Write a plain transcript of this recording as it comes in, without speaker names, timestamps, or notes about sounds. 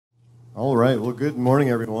All right, well, good morning,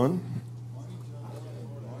 everyone.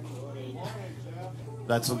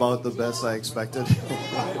 That's about the best I expected.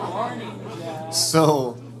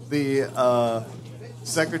 So, the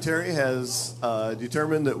secretary has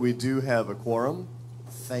determined that we do have a quorum.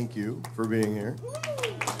 Thank you for being here.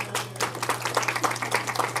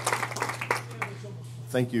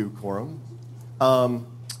 Thank you, quorum.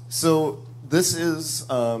 So this is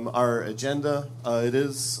our agenda. It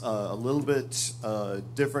is a little bit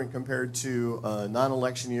different compared to a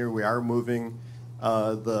non-election year. We are moving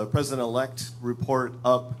the president-elect report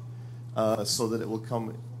up so that it will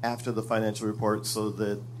come after the financial report, so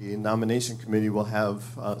that the nomination committee will have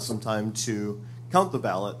some time to count the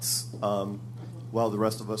ballots while the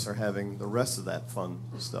rest of us are having the rest of that fun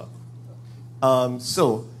stuff.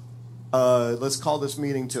 Let's call this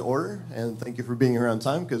meeting to order, and thank you for being here on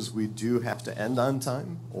time, because we do have to end on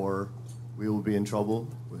time, or we will be in trouble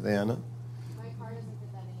with Anna. My car doesn't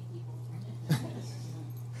fit that many people.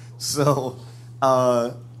 So,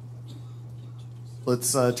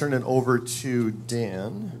 let's turn it over to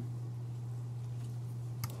Dan.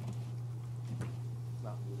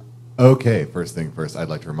 Okay, first thing first, I'd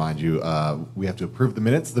like to remind you, we have to approve the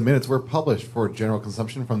minutes. The minutes were published for general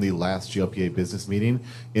consumption from the last GLPA business meeting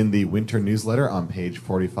in the winter newsletter on page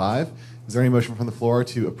 45. Is there any motion from the floor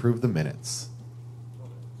to approve the minutes?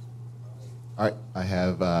 All right, I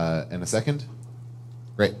have, and a second?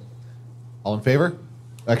 Great. All in favor?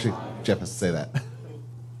 Actually, Jeff has to say that.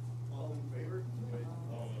 All in favor?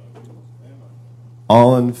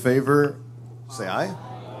 All in favor, say aye.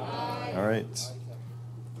 Aye. All right.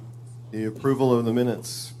 The approval of the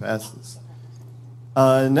minutes passes.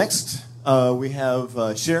 Next, we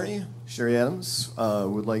have Sherry Adams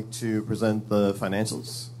would like to present the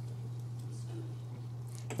financials.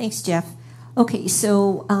 Thanks, Jeff. Okay,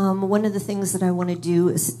 so one of the things that I want to do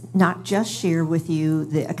is not just share with you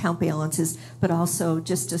the account balances, but also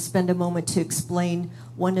just to spend a moment to explain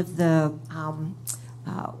one of the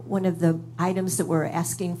items that we're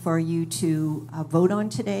asking for you to vote on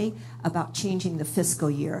today about changing the fiscal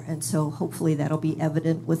year. And so hopefully that'll be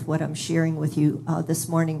evident with what I'm sharing with you this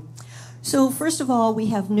morning. So first of all, we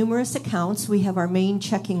have numerous accounts. We have our main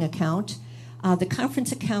checking account. The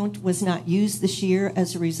conference account was not used this year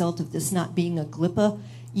as a result of this not being a GLPA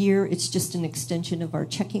year. It's just an extension of our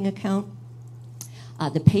checking account.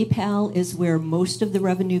 The PayPal is where most of the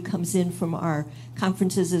revenue comes in from our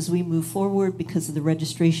conferences as we move forward because of the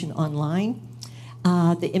registration online.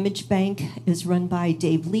 The Image Bank is run by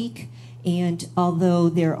Dave Leake, and although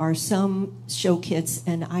there are some show kits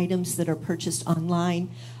and items that are purchased online,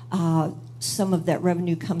 some of that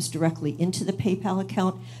revenue comes directly into the PayPal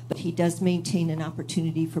account, but he does maintain an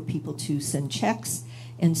opportunity for people to send checks.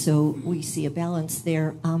 And so we see a balance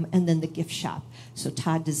there. And then the gift shop. So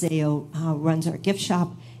Todd DeZeo runs our gift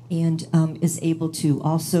shop and is able to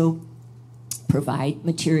also provide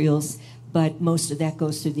materials, but most of that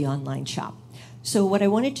goes through the online shop. So what I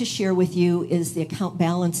wanted to share with you is the account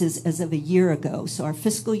balances as of a year ago. So our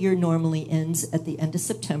fiscal year normally ends at the end of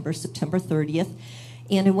September 30th.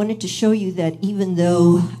 And I wanted to show you that even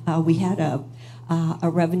though we had a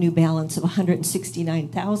revenue balance of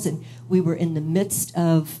 $169,000, we were in the midst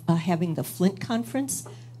of having the Flint conference,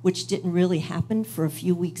 which didn't really happen for a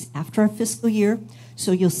few weeks after our fiscal year.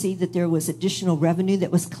 So you'll see that there was additional revenue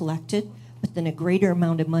that was collected, but then a greater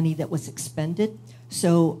amount of money that was expended.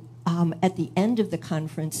 So at the end of the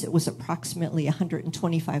conference, it was approximately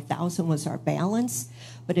 $125,000 was our balance.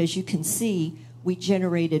 But as you can see, we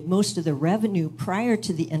generated most of the revenue prior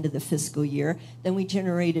to the end of the fiscal year. Then we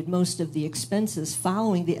generated most of the expenses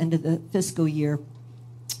following the end of the fiscal year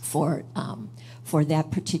for that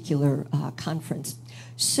particular conference.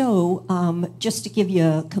 So just to give you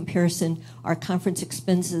a comparison, our conference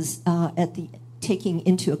expenses taking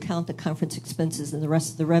into account the conference expenses and the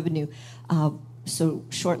rest of the revenue, so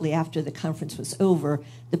shortly after the conference was over,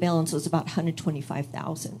 the balance was about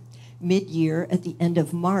 $125,000. Mid-year, at the end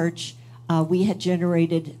of March, we had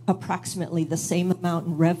generated approximately the same amount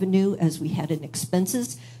in revenue as we had in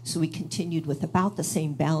expenses, so we continued with about the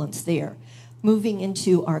same balance there. Moving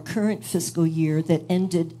into our current fiscal year that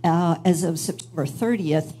ended as of September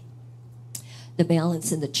 30th, the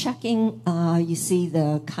balance in the checking, you see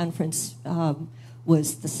the conference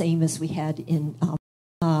was the same as we had in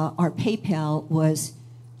our PayPal was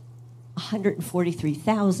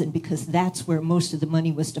 $143,000 because that's where most of the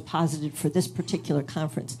money was deposited for this particular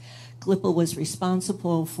conference. GLPA was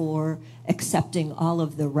responsible for accepting all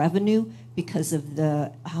of the revenue because of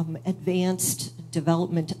the advanced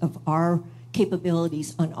development of our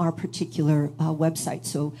capabilities on our particular website.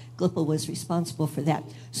 So GLPA was responsible for that.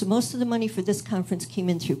 So most of the money for this conference came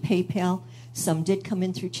in through PayPal. Some did come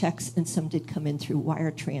in through checks, and some did come in through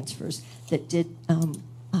wire transfers that did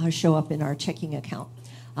show up in our checking account.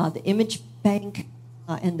 The image bank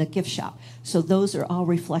and the gift shop. So those are all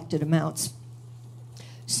reflected amounts.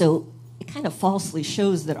 So it kind of falsely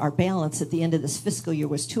shows that our balance at the end of this fiscal year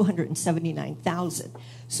was $279,000.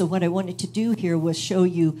 So what I wanted to do here was show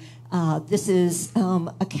you this is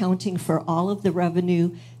accounting for all of the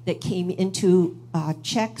revenue that came into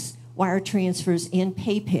checks, wire transfers, and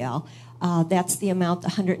PayPal. That's the amount, the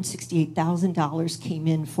 $168,000 came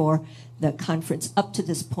in for the conference up to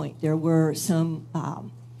this point. There were some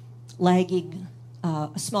lagging,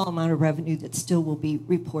 a small amount of revenue that still will be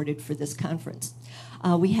reported for this conference.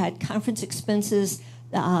 We had conference expenses.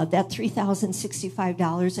 That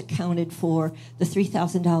 $3,065 accounted for the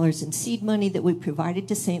 $3,000 in seed money that we provided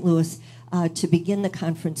to St. Louis to begin the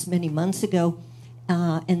conference many months ago.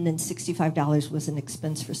 And then $65 was an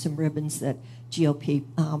expense for some ribbons that GLP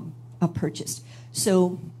purchased.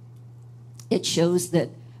 So it shows that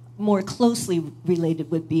more closely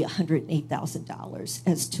related would be $108,000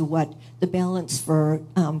 as to what the balance for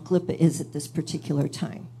GLPA is at this particular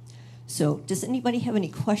time. So does anybody have any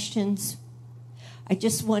questions? I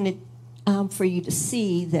just wanted for you to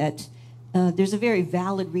see that there's a very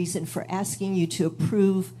valid reason for asking you to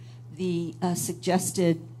approve the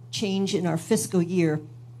suggested change in our fiscal year.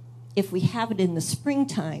 If we have it in the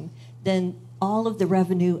springtime, then all of the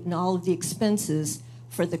revenue and all of the expenses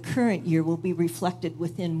for the current year will be reflected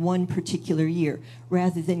within one particular year,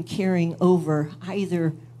 rather than carrying over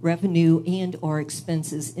either revenue and or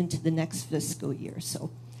expenses into the next fiscal year.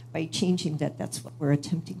 So by changing that, that's what we're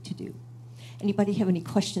attempting to do. Anybody have any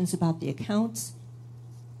questions about the accounts?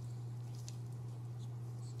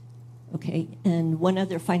 Okay, and one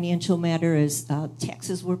other financial matter is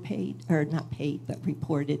taxes were paid, or not paid, but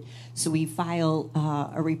reported. So we file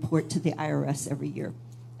a report to the IRS every year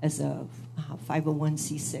as a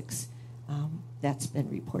 501c6. That's been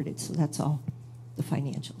reported, so that's all the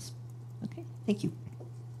financials. Okay, thank you.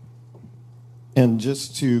 And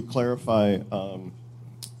just to clarify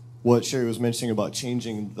what Sherry was mentioning about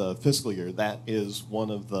changing the fiscal year, that is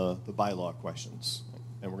one of the bylaw questions.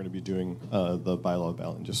 And we're going to be doing the bylaw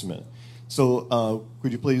ballot in just a minute. So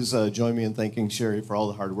could you please join me in thanking Sherry for all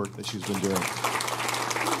the hard work that she's been doing.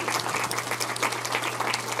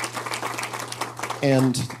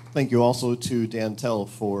 And thank you also to Dan Tell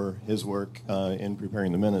for his work in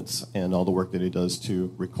preparing the minutes and all the work that he does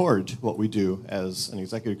to record what we do as an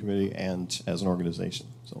executive committee and as an organization.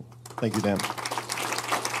 So thank you, Dan.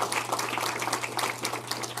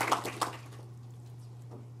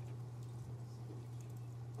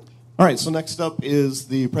 All right, so next up is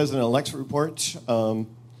the President-elect's report.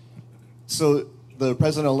 So the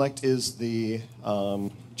President-elect is the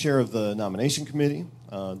chair of the nomination committee.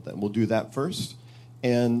 That we'll do that first.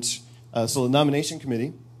 And so the nomination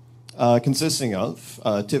committee, consisting of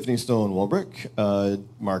Tiffany Stone-Walbrick,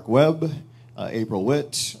 Mark Webb, April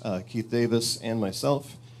Witt, Keith Davis, and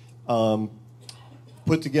myself,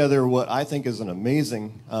 put together what I think is an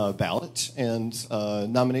amazing ballot. And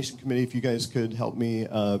nomination committee, if you guys could help me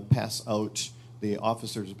pass out the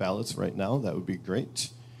officers' ballots right now, that would be great,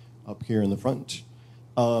 up here in the front.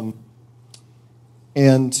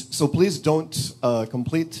 And so please don't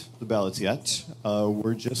complete the ballots yet.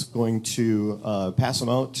 We're just going to pass them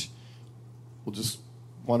out. We'll just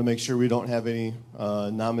want to make sure we don't have any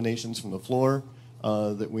nominations from the floor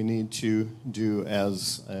that we need to do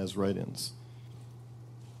as write-ins.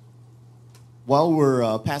 While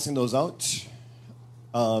we're passing those out,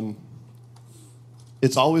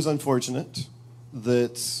 it's always unfortunate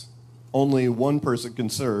that only one person can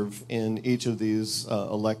serve in each of these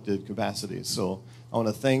elected capacities. So I want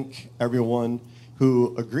to thank everyone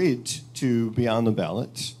who agreed to be on the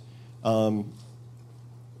ballot.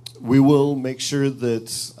 We will make sure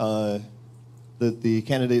that that the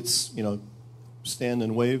candidates, stand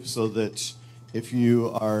and wave, so that if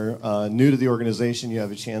you are new to the organization, you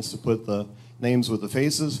have a chance to put the names with the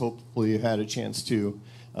faces. Hopefully, you had a chance to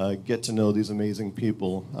get to know these amazing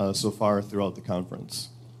people so far throughout the conference.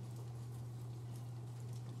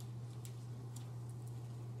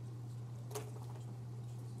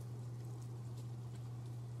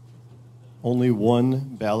 Only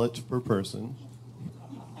one ballot per person.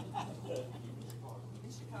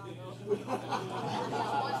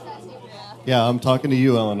 Yeah, I'm talking to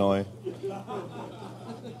you, Illinois.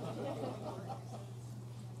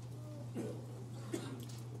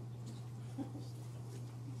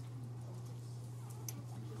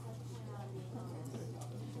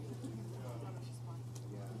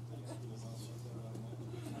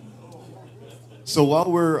 So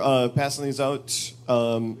while we're passing these out,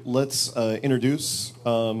 let's introduce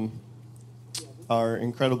our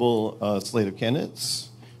incredible slate of candidates.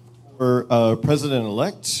 For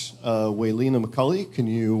President-elect, Waylena McCulley, can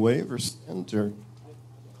you wave or stand? Or...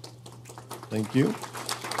 Thank you.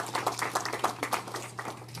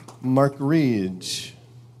 Mark Reed,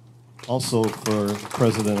 also for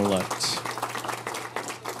President-elect.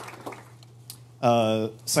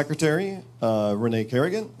 Secretary, Renee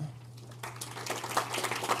Kerrigan.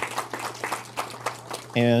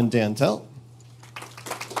 And Dan Tell.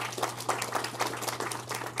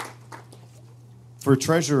 For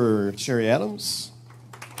Treasurer, Sherry Adams.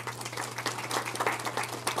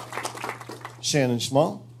 Shannon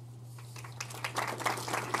Schmall.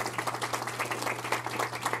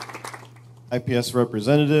 IPS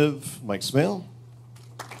Representative, Mike Smale.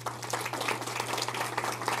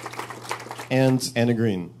 And Anna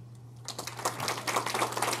Green.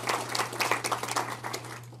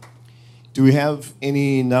 Do we have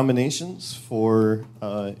any nominations for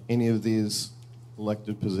any of these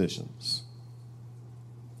elected positions?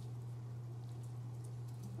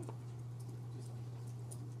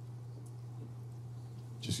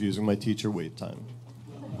 Just using my teacher wait time.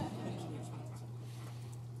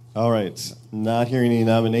 All right, not hearing any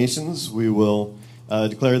nominations, we will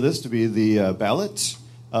declare this to be the ballot.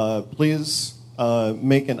 Please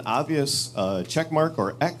make an obvious check mark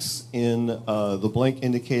or X in the blank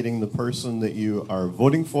indicating the person that you are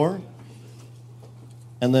voting for.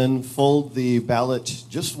 And then fold the ballot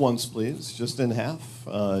just once, please, just in half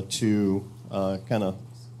to kind of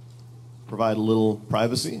provide a little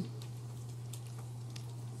privacy.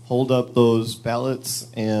 Hold up those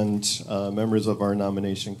ballots, and members of our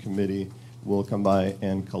nomination committee will come by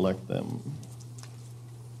and collect them.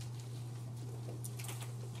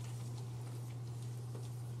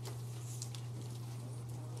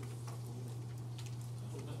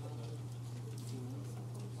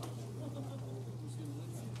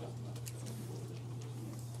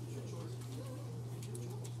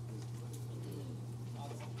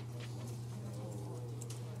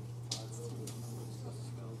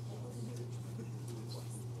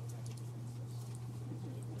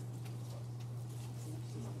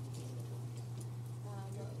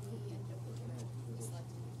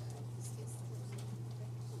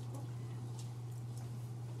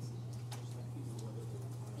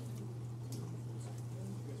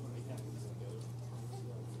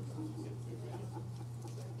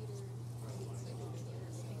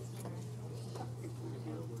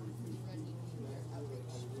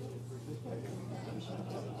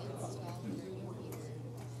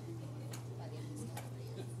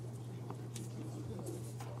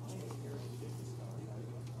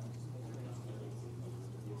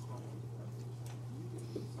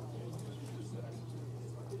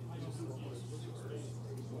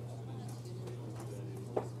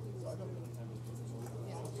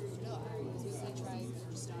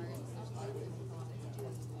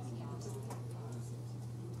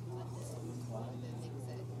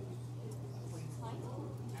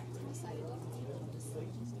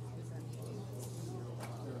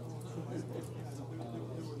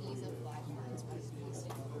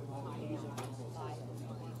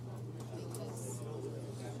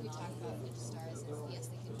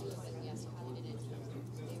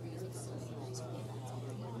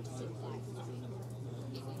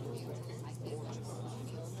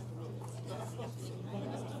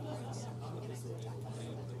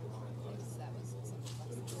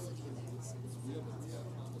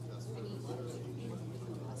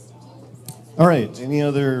 All right, any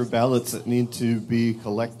other ballots that need to be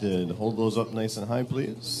collected? Hold those up nice and high,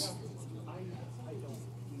 please.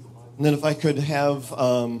 And then if I could have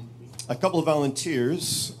a couple of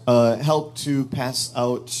volunteers help to pass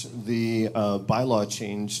out the bylaw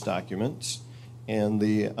change document and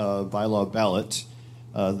the bylaw ballot,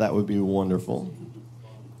 that would be wonderful.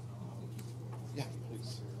 Yeah,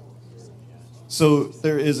 please. So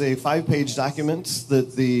there is a 5-page document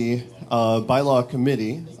that the bylaw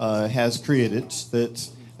committee has created that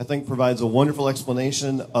I think provides a wonderful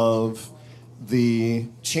explanation of the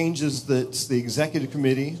changes that the executive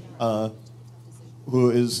committee, who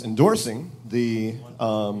is endorsing the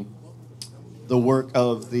work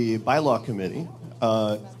of the bylaw committee,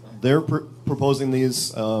 they're proposing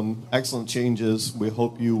these excellent changes. We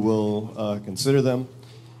hope you will consider them.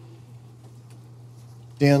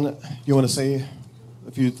 Dan, you want to say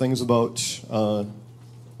a few things about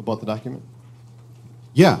the document?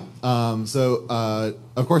 Yeah.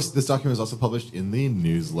 Of course, this document is also published in the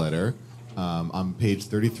newsletter on page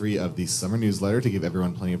 33 of the summer newsletter to give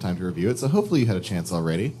everyone plenty of time to review it. So hopefully you had a chance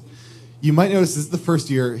already. You might notice this is the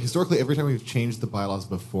first year. Historically, every time we've changed the bylaws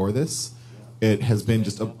before this, it has been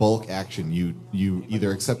just a bulk action. You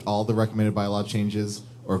either accept all the recommended bylaw changes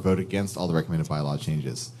or vote against all the recommended bylaw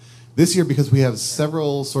changes. This year, because we have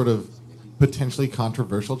several sort of potentially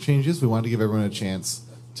controversial changes, we wanted to give everyone a chance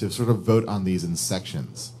to sort of vote on these in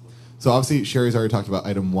sections. So obviously, Sherry's already talked about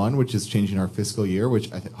item 1, which is changing our fiscal year,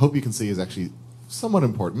 which I hope you can see is actually somewhat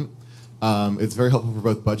important. It's very helpful for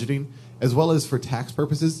both budgeting as well as for tax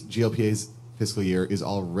purposes. GLPA's fiscal year is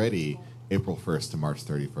already April 1st to March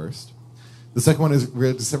 31st. The second one is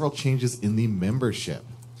related to several changes in the membership.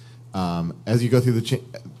 As you go through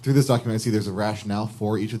through this document, I see there's a rationale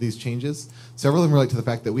for each of these changes. Several of them relate to the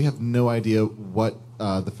fact that we have no idea what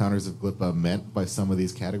the founders of GLPA meant by some of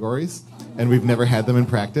these categories, and we've never had them in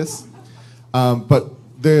practice. But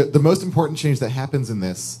the most important change that happens in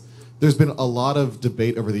this, there's been a lot of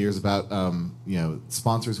debate over the years about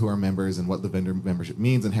sponsors who are members and what the vendor membership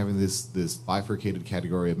means, and having this bifurcated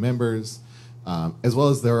category of members, as well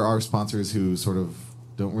as there are sponsors who sort of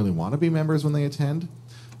don't really want to be members when they attend.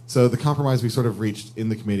 So the compromise we sort of reached in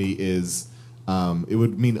the committee is it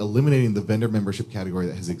would mean eliminating the vendor membership category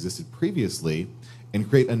that has existed previously and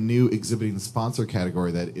create a new exhibiting sponsor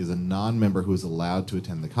category that is a non-member who is allowed to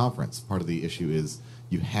attend the conference. Part of the issue is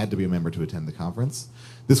you had to be a member to attend the conference.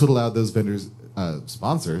 This would allow those vendors,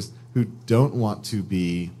 sponsors, who don't want to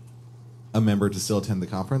be a member to still attend the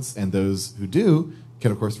conference, and those who do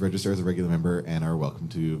can, of course, register as a regular member and are welcome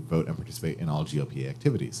to vote and participate in all GLPA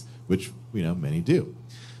activities, which we know many do.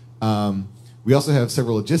 We also have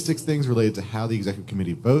several logistics things related to how the executive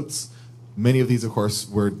committee votes. Many of these, of course,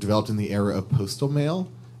 were developed in the era of postal mail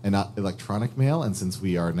and not electronic mail, and since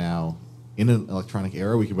we are now in an electronic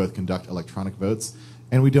era, we can both conduct electronic votes,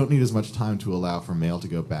 and we don't need as much time to allow for mail to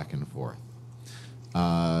go back and forth.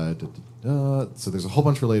 So there's a whole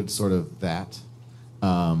bunch related to sort of that.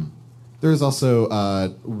 There's also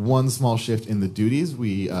one small shift in the duties.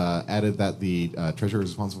 We added that the treasurer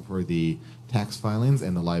is responsible for the tax filings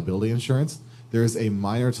and the liability insurance. There's a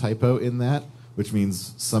minor typo in that, which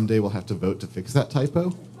means someday we'll have to vote to fix that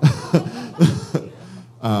typo.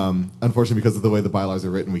 Unfortunately, because of the way the bylaws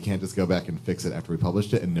are written, we can't just go back and fix it after we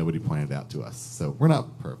published it, and nobody pointed it out to us. So we're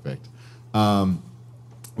not perfect.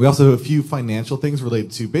 We also have a few financial things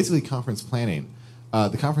related to basically conference planning.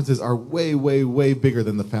 The conferences are way, way, way bigger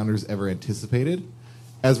than the founders ever anticipated.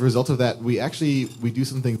 As a result of that, we do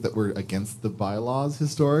some things that were against the bylaws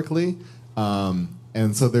historically.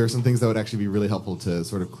 And so there are some things that would actually be really helpful to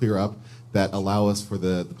sort of clear up that allow us for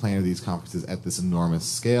the planning of these conferences at this enormous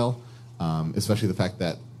scale, especially the fact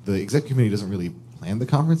that the executive committee doesn't really plan the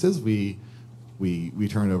conferences. We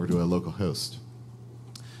turn it over to a local host.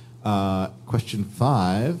 Question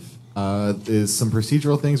 5 is some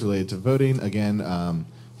procedural things related to voting. Again,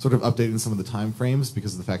 sort of updating some of the time frames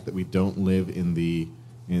because of the fact that we don't live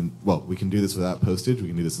well, we can do this without postage. We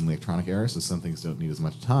can do this in the electronic era, so some things don't need as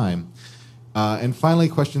much time. And finally,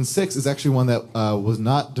 question 6 is actually one that was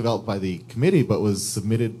not developed by the committee, but was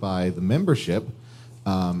submitted by the membership.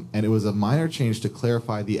 And it was a minor change to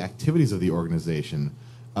clarify the activities of the organization.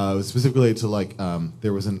 It was specifically to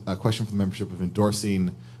there was a question from the membership of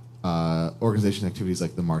endorsing organization activities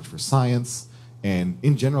like the March for Science, and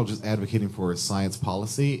in general just advocating for science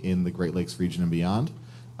policy in the Great Lakes region and beyond.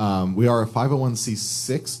 We are a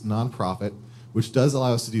 501c6 nonprofit, which does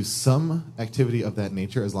allow us to do some activity of that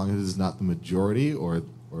nature as long as it is not the majority or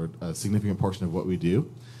a significant portion of what we do.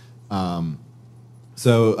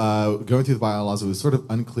 So going through the bylaws, it was sort of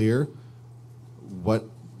unclear what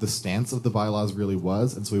the stance of the bylaws really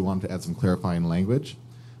was, and so we wanted to add some clarifying language.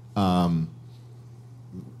 There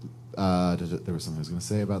was something I was going to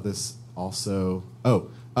say about this also.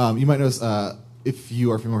 You might notice if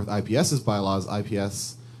you are familiar with IPS's bylaws,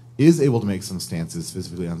 IPS is able to make some stances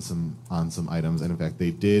specifically on some items, and in fact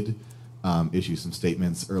they did issue some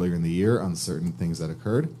statements earlier in the year on certain things that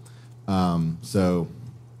occurred. So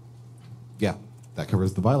yeah, that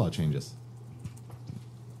covers the bylaw changes.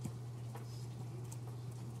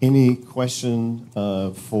 Any question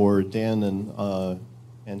for Dan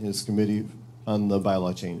and his committee on the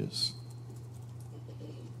bylaw changes?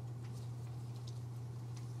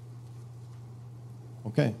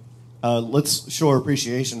 Okay. Let's show our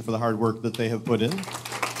appreciation for the hard work that they have put in.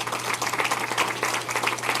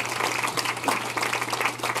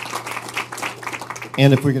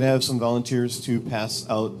 And if we could have some volunteers to pass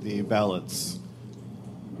out the ballots.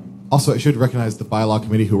 Also, I should recognize the bylaw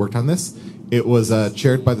committee who worked on this. It was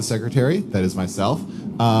chaired by the secretary, that is myself,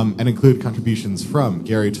 and include contributions from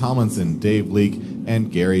Gary Tomlinson, Dave Leake,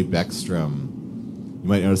 and Gary Beckstrom. You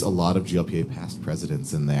might notice a lot of GLPA past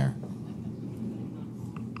presidents in there.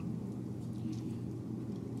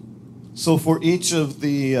 So for each of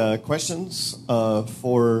the questions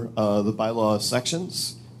for the bylaw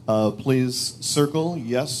sections, please circle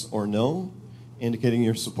yes or no, indicating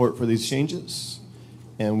your support for these changes.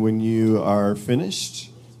 And when you are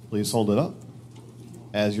finished, please hold it up.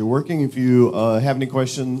 As you're working, if you have any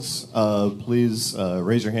questions, please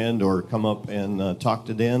raise your hand or come up and talk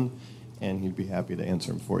to Dan, and he'd be happy to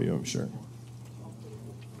answer them for you, I'm sure.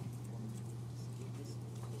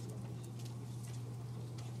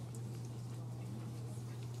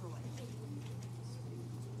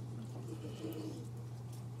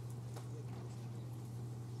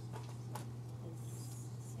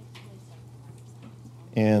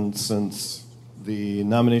 And since the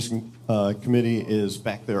nomination committee is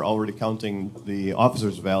back there already counting the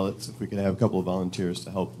officers' ballots, if we could have a couple of volunteers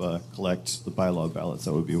to help collect the bylaw ballots,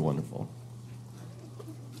 that would be wonderful.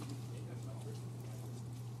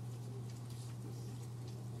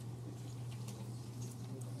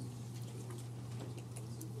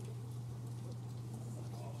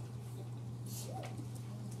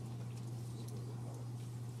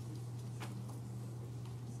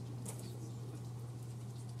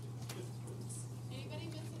 Anybody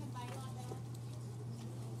missing a bylaw ballot?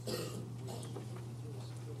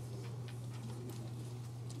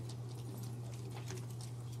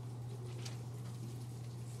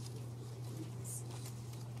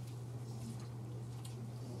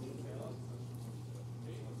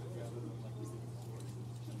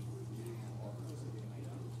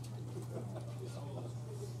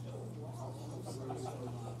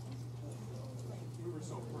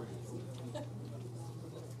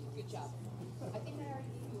 Good job. I think I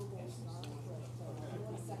already gave you a gold star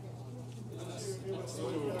for the second one.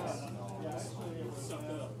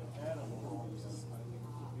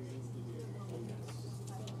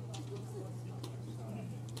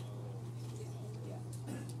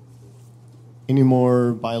 Any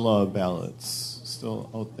more bylaw ballots still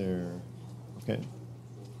out there? Okay.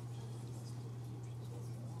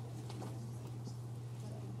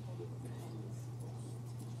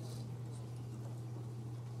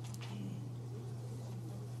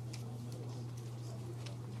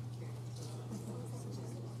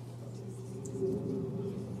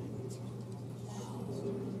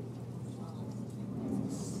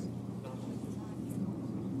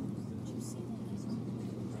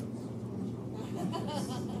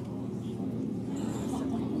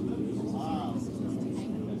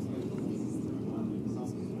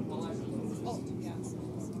 Oh, yeah.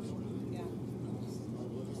 Yeah.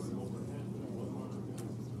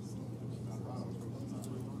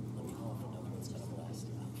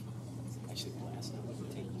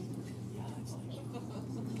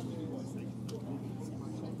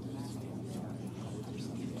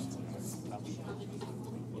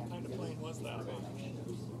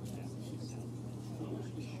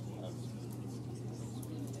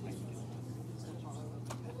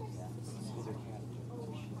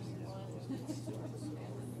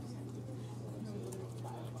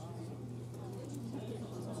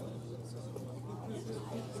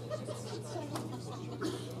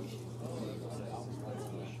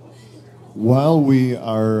 While we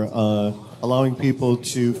are allowing people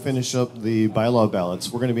to finish up the bylaw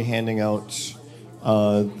ballots, we're going to be handing out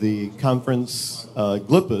the conference,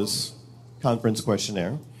 GLPA's conference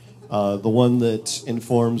questionnaire, the one that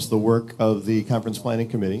informs the work of the conference planning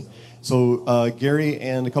committee. So Gary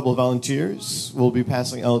and a couple of volunteers will be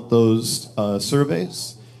passing out those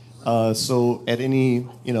surveys. So at any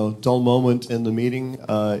dull moment in the meeting,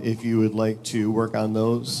 if you would like to work on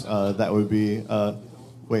those, that would be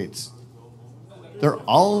wait. They're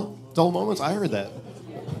all dull moments? I heard that.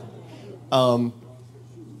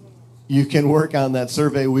 You can work on that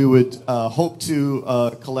survey. We would hope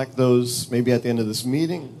to collect those maybe at the end of this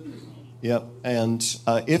meeting. Yep. And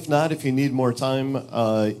if not, if you need more time,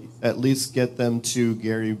 at least get them to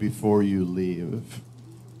Gary before you leave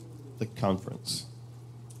the conference.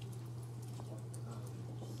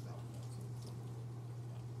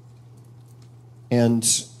 And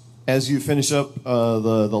as you finish up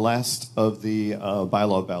the last of the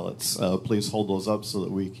bylaw ballots, please hold those up so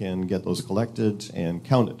that we can get those collected and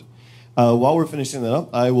counted. While we're finishing that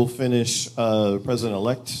up, I will finish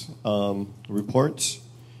President-elect report.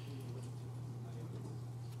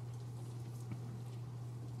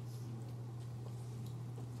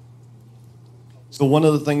 So one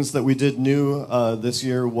of the things that we did new this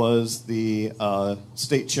year was the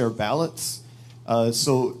state chair ballots.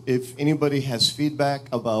 So if anybody has feedback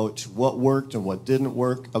about what worked and what didn't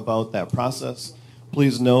work about that process,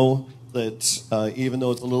 please know that even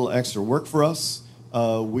though it's a little extra work for us,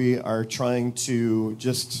 we are trying to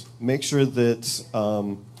just make sure that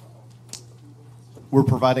we're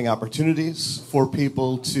providing opportunities for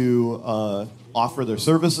people to offer their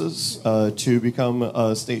services to become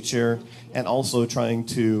a state chair, and also trying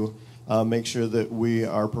to make sure that we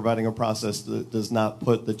are providing a process that does not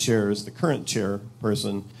put the current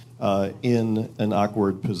chairperson, in an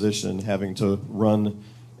awkward position, having to run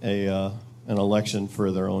an election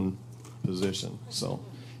for their own position. So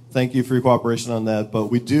thank you for your cooperation on that. But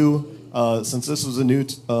we do, since this was a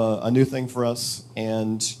new thing for us,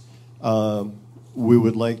 and we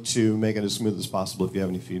would like to make it as smooth as possible. If you have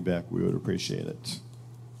any feedback, we would appreciate it.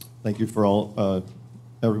 Thank you for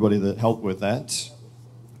everybody that helped with that.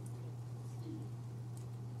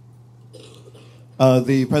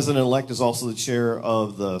 The president-elect is also the chair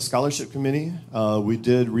of the scholarship committee. We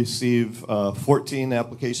did receive 14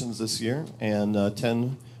 applications this year, and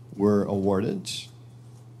 10 were awarded.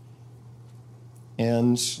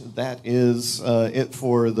 And that is it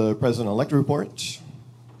for the president-elect report.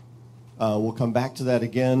 We'll come back to that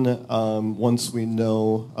again once we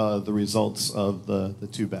know the results of the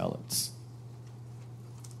two ballots.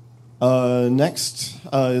 Next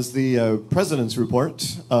is the President's report.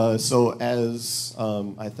 So as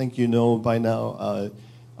I think you know by now,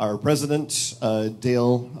 our President,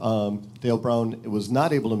 Dale Brown, was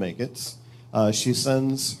not able to make it. She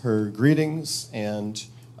sends her greetings and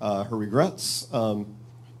her regrets,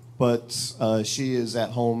 but she is at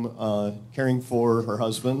home caring for her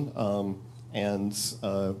husband and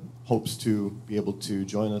hopes to be able to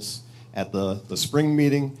join us at the spring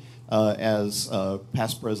meeting as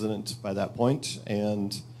past president by that point,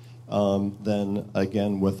 and then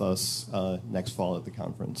again with us next fall at the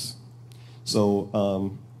conference.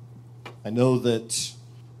 So I know that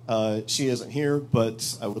she isn't here,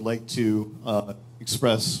 but I would like to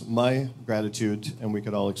express my gratitude, and we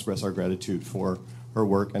could all express our gratitude for her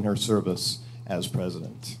work and her service as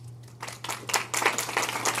president.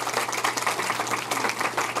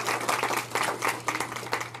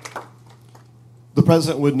 The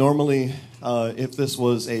president would normally, if this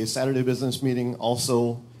was a Saturday business meeting,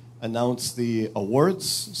 also announce the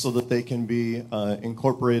awards so that they can be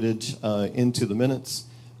incorporated into the minutes.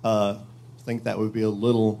 I think that would be a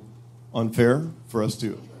little unfair for us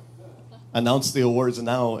to announce the awards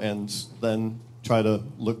now and then try to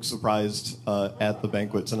look surprised at the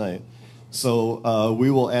banquet tonight. So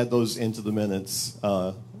we will add those into the minutes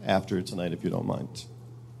after tonight, if you don't mind.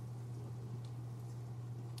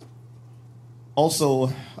 Also,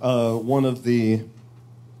 one of the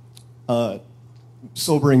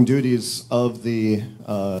sobering duties of the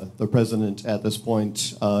president at this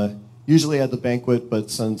point, usually at the banquet, but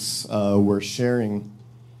since we're sharing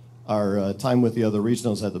our time with the other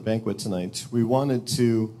regionals at the banquet tonight, we wanted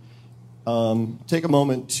to take a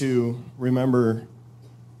moment to remember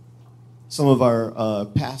some of our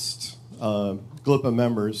past GLPA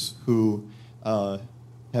members who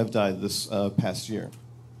have died this past year.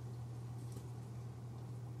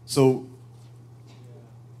 So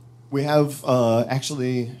we have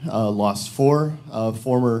actually lost 4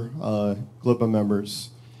 former GLPA members,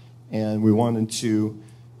 and we wanted to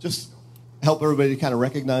just help everybody kind of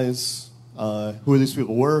recognize who these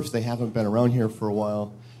people were if they haven't been around here for a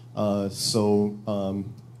while. So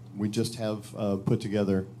we just have put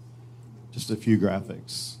together just a few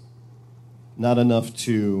graphics. Not enough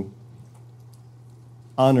to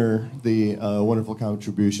honor the wonderful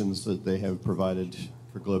contributions that they have provided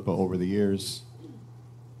for GLPA over the years,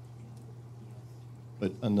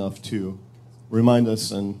 but enough to remind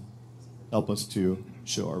us and help us to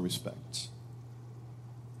show our respect.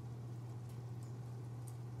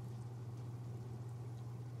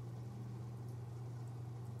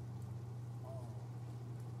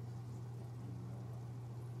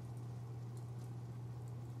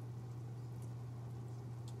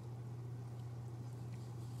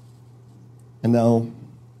 And now,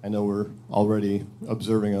 I know we're already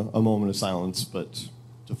observing a moment of silence, but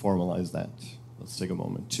to formalize that, let's take a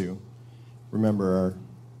moment to remember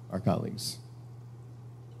our colleagues.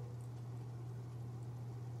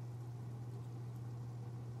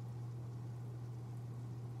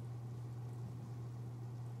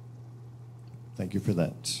 Thank you for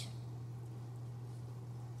that.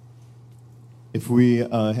 If we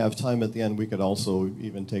have time at the end, we could also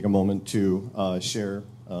even take a moment to share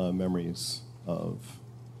memories of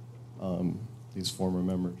these former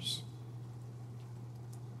members.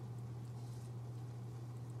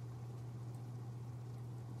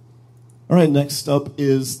 All right, next up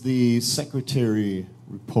is the secretary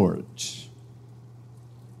report.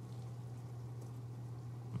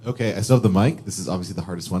 Okay, I still have the mic. This is obviously the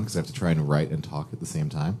hardest one because I have to try and write and talk at the same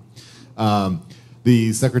time.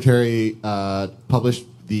 The secretary published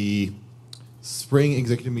the spring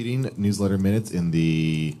executive meeting newsletter minutes in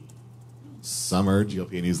the summer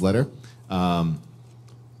GLPA newsletter.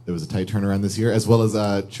 There was a tight turnaround this year, as well as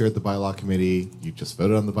chaired the bylaw committee. You just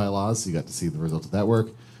voted on the bylaws, so you got to see the result of that work,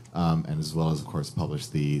 and as well as, of course,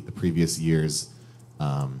 published the previous year's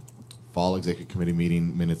fall executive committee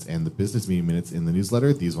meeting minutes and the business meeting minutes in the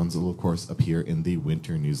newsletter. These ones will, of course, appear in the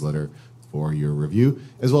winter newsletter for your review,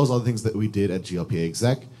 as well as all the things that we did at GLPA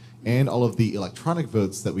Exec, and all of the electronic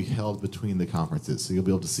votes that we held between the conferences. So you'll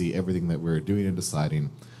be able to see everything that we're doing and deciding.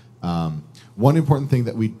 One important thing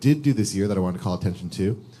that we did do this year that I wanted to call attention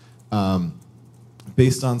to,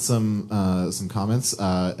 based on some comments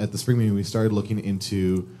at the spring meeting, we started looking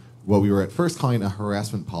into what we were at first calling a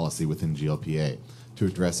harassment policy within GLPA to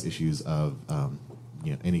address issues of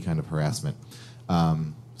any kind of harassment.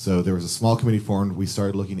 So there was a small committee formed. We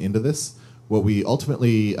started looking into this. What we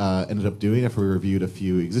ultimately ended up doing after we reviewed a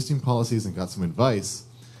few existing policies and got some advice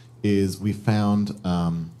is we found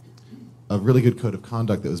a really good code of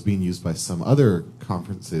conduct that was being used by some other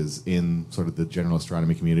conferences in sort of the general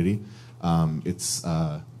astronomy community. It's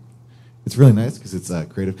really nice because it's a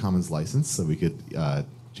Creative Commons license, so we could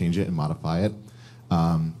change it and modify it.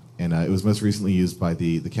 And it was most recently used by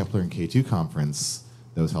the Kepler and K2 conference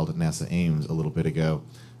that was held at NASA Ames a little bit ago.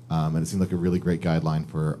 And it seemed like a really great guideline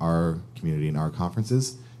for our community and our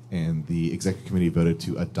conferences. And the executive committee voted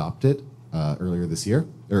to adopt it earlier this year,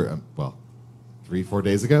 or 3-4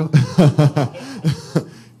 days ago.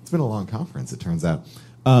 It's been a long conference, it turns out.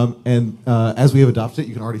 And as we have adopted it,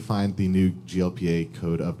 you can already find the new GLPA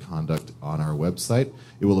Code of Conduct on our website.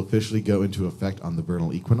 It will officially go into effect on the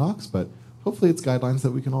vernal equinox, but hopefully it's guidelines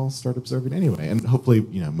that we can all start observing anyway. And hopefully,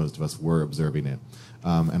 most of us were observing it.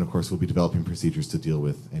 And of course, we'll be developing procedures to deal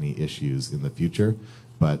with any issues in the future.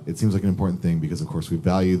 But it seems like an important thing because, of course, we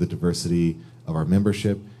value the diversity of our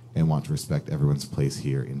membership and want to respect everyone's place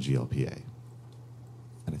here in GLPA.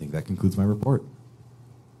 And I think that concludes my report.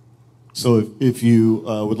 So if you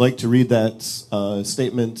would like to read that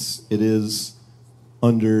statement, it is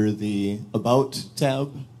under the About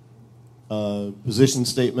tab, position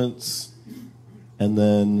statements, and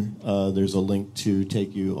then there's a link to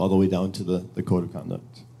take you all the way down to the Code of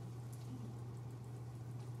Conduct.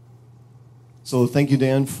 So thank you,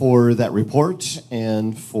 Dan, for that report,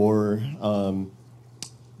 and for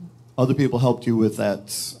other people helped you with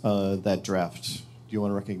that draft. Do you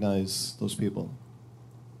want to recognize those people?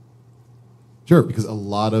 Sure, because a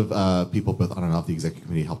lot of people, both on and off the executive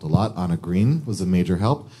committee, helped a lot. Anna Green was a major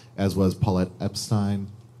help, as was Paulette Epstein,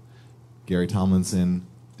 Gary Tomlinson,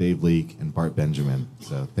 Dave Leake, and Bart Benjamin.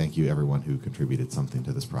 So thank you, everyone who contributed something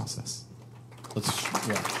to this process.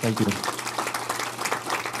 Thank you.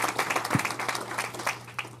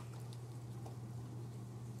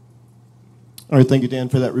 All right, thank you, Dan,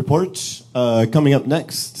 for that report. Coming up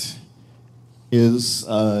next is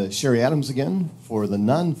Sherry Adams again for the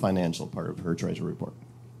non-financial part of her treasury report.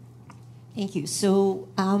 Thank you. So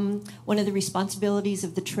one of the responsibilities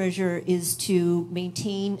of the treasurer is to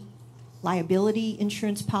maintain liability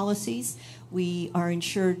insurance policies. We are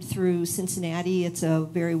insured through Cincinnati. It's a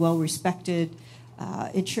very well-respected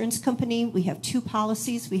insurance company. We have two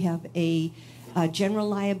policies. We have a general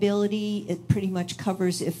liability. It pretty much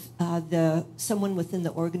covers if someone within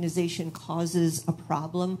the organization causes a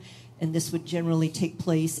problem, and this would generally take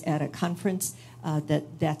place at a conference,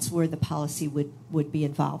 that's where the policy would be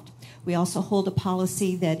involved. We also hold a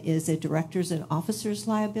policy that is a directors and officers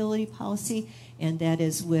liability policy, and that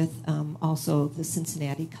is with also the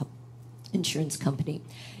Cincinnati Insurance Company.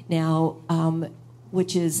 Now,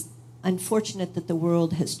 which is unfortunate that the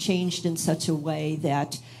world has changed in such a way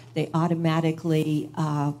that they automatically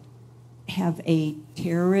have a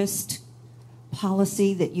terrorist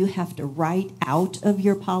policy that you have to write out of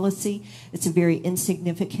your policy. It's a very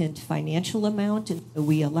insignificant financial amount, and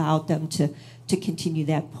we allowed them to continue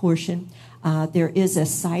that portion. There is a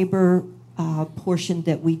cyber portion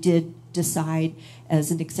that we did decide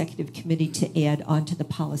as an executive committee to add onto the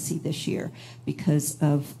policy this year because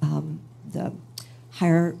of the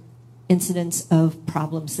higher incidence of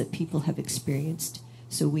problems that people have experienced.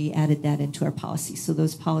 So we added that into our policy. So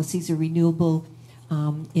those policies are renewable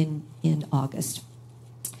in August.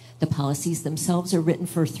 The policies themselves are written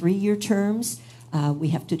for 3-year terms. We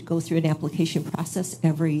have to go through an application process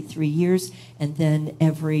every 3 years, and then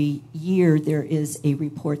every year there is a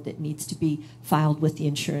report that needs to be filed with the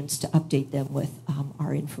insurance to update them with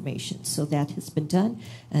our information. So that has been done,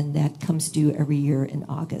 and that comes due every year in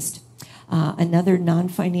August. Another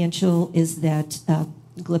non-financial is that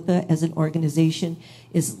GLPA as an organization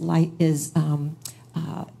is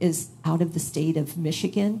out of the state of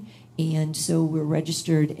Michigan, And so we're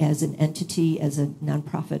registered as an entity, as a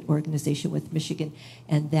nonprofit organization with Michigan,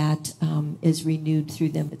 and that is renewed through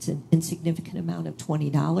them. It's an insignificant amount of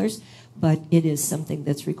 $20, but it is something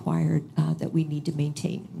that's required that we need to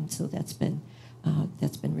maintain, and so that's been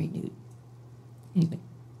renewed. Anybody,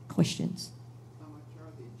 questions? How much are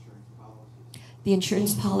the insurance policies? The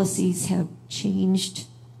insurance policies have changed.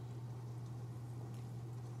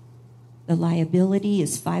 The liability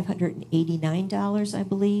is $589, I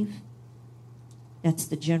believe. That's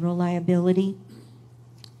the general liability.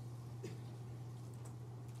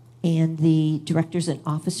 And the directors and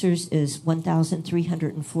officers is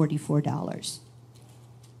 $1,344.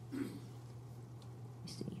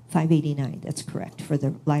 $589, that's correct, for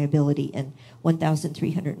the liability, and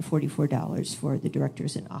 $1,344 for the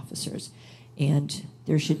directors and officers. And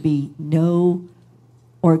there should be no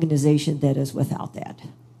organization that is without that.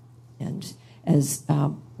 And as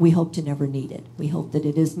we hope to never need it. We hope that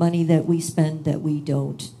it is money that we spend that we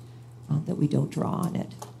don't draw on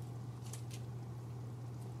it.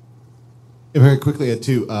 Very quickly,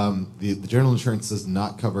 too, the general insurance does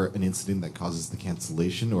not cover an incident that causes the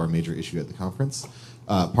cancellation or a major issue at the conference.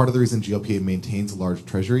 Part of the reason GLPA maintains a large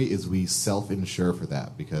treasury is we self-insure for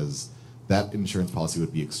that, because that insurance policy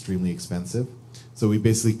would be extremely expensive. So we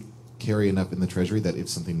basically carry enough in the treasury that if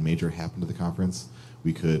something major happened to the conference,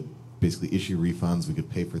 we could basically issue refunds, we could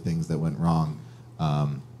pay for things that went wrong.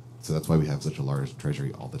 So that's why we have such a large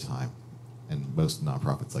treasury all the time. And most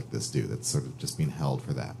nonprofits like this do. That's sort of just being held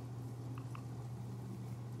for that.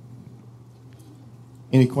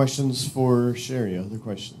 Any questions for Sherry? Other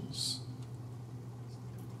questions?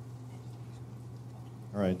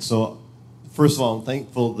 All right, so first of all, I'm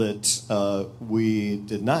thankful that we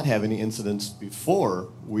did not have any incidents before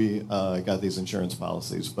we got these insurance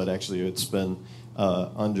policies, but actually it's been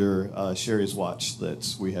under Sherry's watch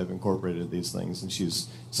that we have incorporated these things, and she's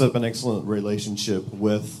set up an excellent relationship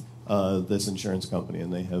with this insurance company,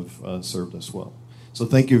 and they have served us well. So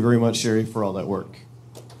thank you very much, Sherry, for all that work.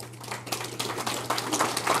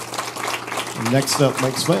 Next up,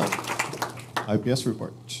 Mike Smale, IPS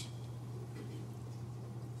report.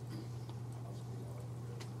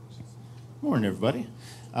 Morning, everybody.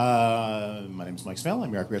 My name is Mike Smale.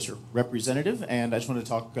 I'm your IPS representative, and I just want to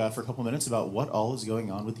talk for a couple minutes about what all is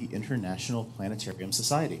going on with the International Planetarium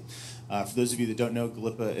Society. For those of you that don't know,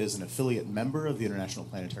 GLPA is an affiliate member of the International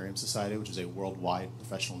Planetarium Society, which is a worldwide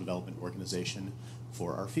professional development organization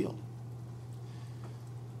for our field.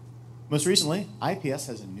 Most recently, IPS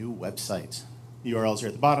has a new website. The URL is here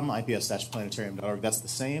at the bottom, ips-planetarium.org. That's the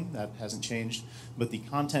same, that hasn't changed, but the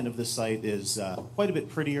content of this site is quite a bit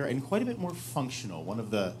prettier and quite a bit more functional. One of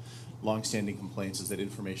the long-standing complaints is that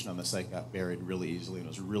information on the site got buried really easily, and it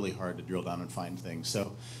was really hard to drill down and find things.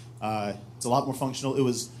 So it's a lot more functional. It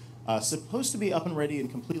was supposed to be up and ready and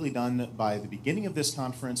completely done by the beginning of this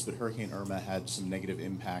conference, but Hurricane Irma had some negative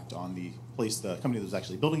impact on the company that was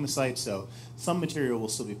actually building the site, so some material will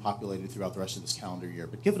still be populated throughout the rest of this calendar year.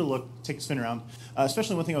 But give it a look, take a spin around.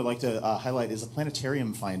 Especially one thing I would like to highlight is a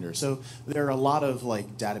planetarium finder. So there are a lot of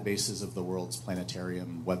databases of the world's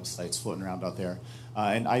planetarium websites floating around out there,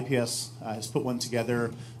 and IPS has put one together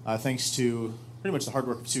thanks to pretty much the hard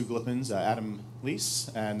work of two GLPANs, Adam Leese,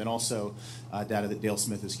 and then also data that Dale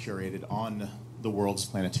Smith has curated on the world's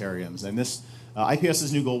planetariums. And this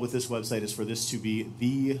IPS's new goal with this website is for this to be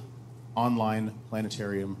the online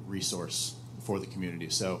planetarium resource for the community.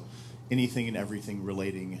 So anything and everything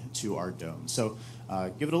relating to our dome. So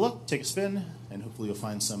give it a look, take a spin, and hopefully you'll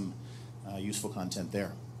find some useful content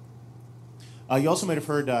there. You also might have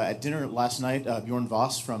heard at dinner last night, Bjorn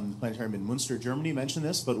Voss from the Planetarium in Munster, Germany mentioned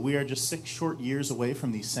this, but we are just 6 short years away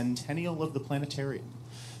from the centennial of the planetarium.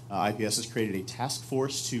 IPS has created a task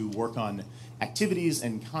force to work on activities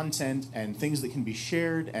and content and things that can be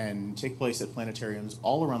shared and take place at planetariums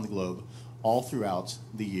all around the globe, all throughout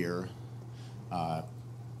the year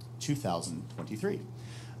 2023.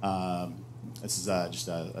 This is just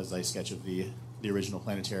a nice sketch of the original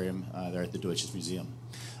planetarium there at the Deutsches Museum.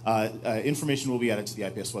 Information will be added to the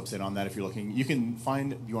IPS website on that if you're looking. You can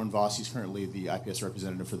find Bjorn Voss. He's currently the IPS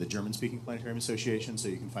representative for the German-speaking Planetarium Association, so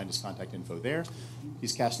you can find his contact info there.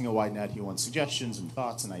 He's casting a wide net. He wants suggestions and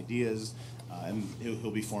thoughts and ideas, and he'll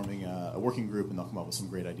be forming a working group, and they'll come up with some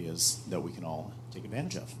great ideas that we can all take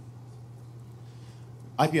advantage of.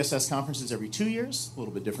 IPS has conferences every 2 years, a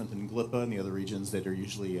little bit different than GLPA and the other regions that are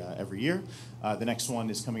usually every year. The next one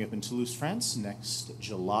is coming up in Toulouse, France, next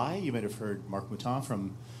July. You might have heard Marc Moutin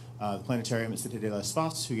from the Planetarium at Cité de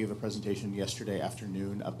l'Espace, who gave a presentation yesterday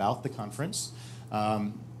afternoon about the conference.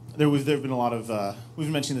 there have been a lot of, we've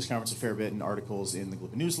been mentioning this conference a fair bit in articles in the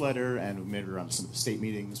GLPA newsletter, and we've made it around to some of the state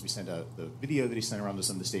meetings. We sent out the video that he sent around to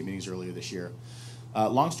some of the state meetings earlier this year.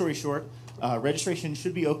 Long story short, registration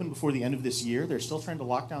should be open before the end of this year. They're still trying to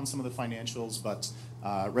lock down some of the financials, but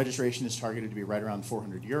registration is targeted to be right around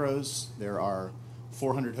 400 euros. There are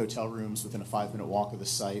 400 hotel rooms within a 5-minute walk of the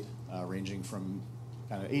site, ranging from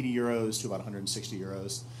kind of 80 euros to about 160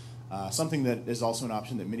 euros. Something that is also an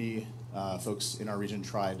option that many folks in our region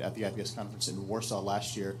tried at the IPS conference in Warsaw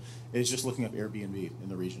last year is just looking up Airbnb in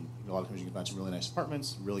the region. A lot of times you can find some really nice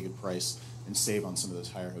apartments, really good price, and save on some of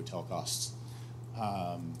those higher hotel costs.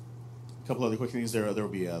 A couple other quick things. There will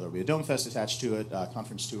be a Dome Fest attached to it,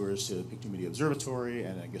 conference tours to Pictou Media Observatory,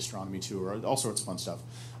 and a gastronomy tour, all sorts of fun stuff.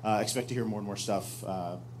 Expect to hear more and more stuff,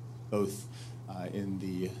 both in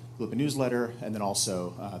the GLPA newsletter and then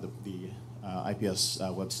also the IPS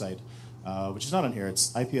website, which is not on here.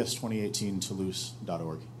 It's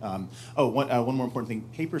ips2018toulouse.org. One more important thing.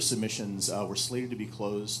 Paper submissions were slated to be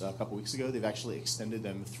closed a couple weeks ago. They've actually extended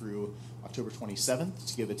them through October 27th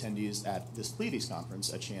to give attendees at this Pleiades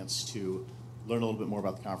conference a chance to learn a little bit more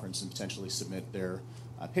about the conference and potentially submit their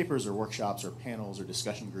papers or workshops or panels or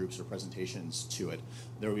discussion groups or presentations to it.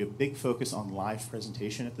 There will be a big focus on live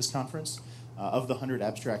presentation at this conference. Of the 100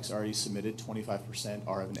 abstracts already submitted, 25%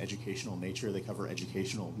 are of an educational nature. They cover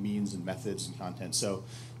educational means and methods and content, so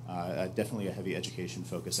definitely a heavy education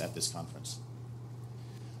focus at this conference.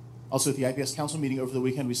 Also, at the IPS Council meeting over the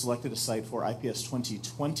weekend, we selected a site for IPS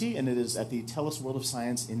 2020, and it is at the TELUS World of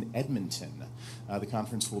Science in Edmonton. The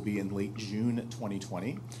conference will be in late June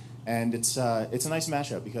 2020. And it's a nice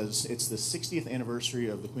mashup because it's the 60th anniversary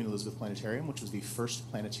of the Queen Elizabeth Planetarium, which was the first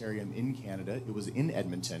planetarium in Canada. It was in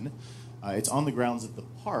Edmonton. It's on the grounds of the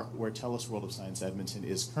park where TELUS World of Science Edmonton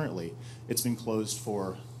is currently. It's been closed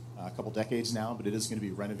for a couple decades now, but it is going to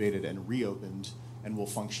be renovated and reopened and will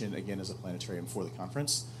function again as a planetarium for the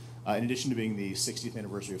conference. In addition to being the 60th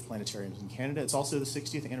anniversary of planetariums in Canada, it's also the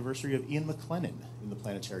 60th anniversary of Ian McLennan in the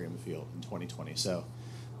planetarium field in 2020. So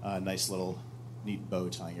nice little neat bow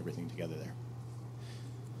tying everything together there.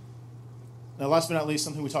 Now, last but not least,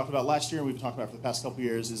 something we talked about last year and we've been talking about for the past couple of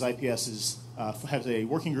years is IPS has a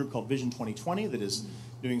working group called Vision 2020 that is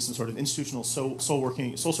doing some sort of institutional soul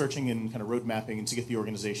searching and kind of road mapping to get the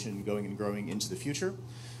organization going and growing into the future.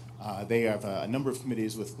 They have a number of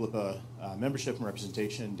committees with GLPA membership and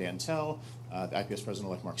representation. Dan Tell, the IPS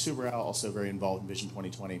president-elect Mark Subrow, also very involved in Vision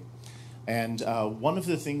 2020. And one of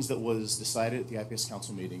the things that was decided at the IPS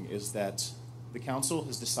Council meeting is that the Council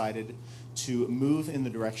has decided to move in the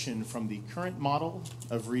direction from the current model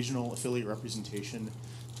of regional affiliate representation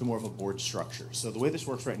to more of a board structure. So the way this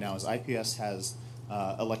works right now is IPS has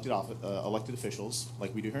elected officials,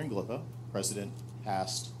 like we do here in GLPA, president,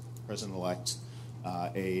 past, president-elect,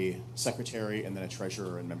 a secretary, and then a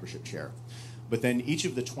treasurer and membership chair. But then each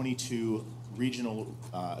of the 22 regional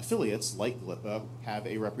affiliates, like GLPA, have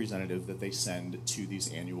a representative that they send to these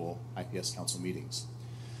annual IPS Council meetings.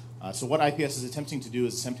 So what IPS is attempting to do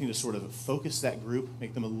is attempting to sort of focus that group,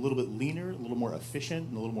 make them a little bit leaner, a little more efficient,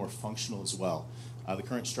 and a little more functional as well. The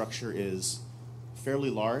current structure is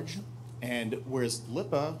fairly large, and whereas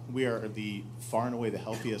GLPA, we are the far and away the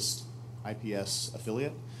healthiest IPS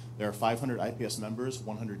affiliate. There are 500 IPS members,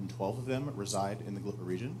 112 of them reside in the GLPA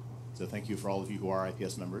region. So thank you for all of you who are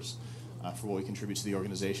IPS members for what we contribute to the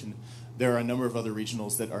organization. There are a number of other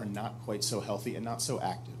regionals that are not quite so healthy and not so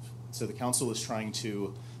active. So the council is trying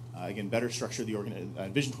to, again, better structure the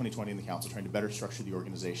Vision 2020 in the council, trying to better structure the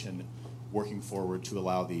organization, working forward to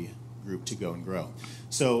allow the group to go and grow.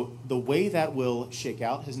 So the way that will shake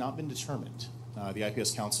out has not been determined. The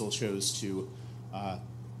IPS council chose to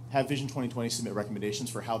have Vision 2020 submit recommendations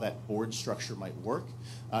for how that board structure might work.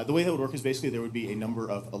 The way that would work is basically there would be a number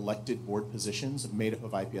of elected board positions made up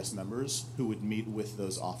of IPS members who would meet with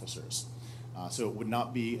those officers. So it would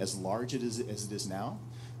not be as large as it is now,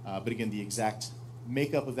 but again, the exact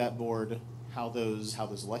makeup of that board, how those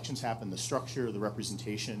elections happen, the structure, the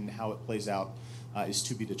representation, how it plays out is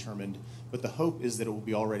to be determined. But the hope is that it will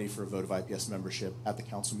be all ready for a vote of IPS membership at the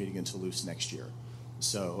council meeting in Toulouse next year.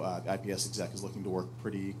 So IPS exec is looking to work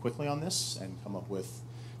pretty quickly on this and come up with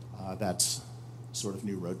that sort of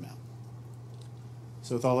new roadmap.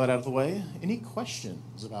 So with all that out of the way, any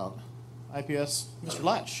questions about IPS? Mr.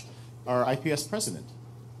 Latch, our IPS president.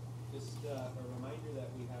 Just a reminder that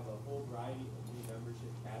we have a whole variety of new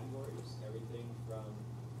membership categories, everything from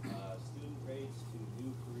student rates to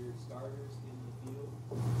new career starters in the field.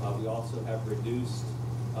 We also have reduced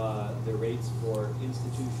the rates for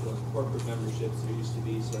institutional and corporate memberships. There used to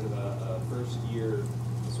be sort of a first year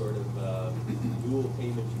sort of dual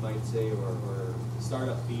payment, you might say, or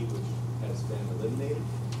startup fee, which has been eliminated.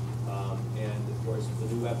 And of course, the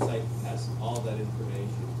new website has all that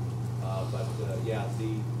information. Yeah,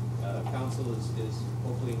 the council is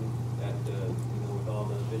hoping that with all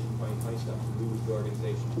the Vision 2020 stuff, to move the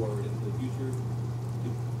organization forward into the future, to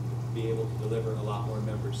be able to deliver a lot more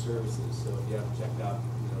member services. So if you haven't checked out,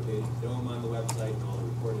 the Dome on the website and all the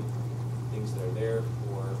recorded things that are there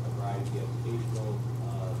for a variety of educational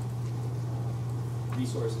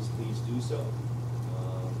resources, please do so.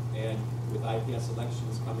 And with IPS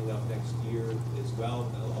elections coming up next year as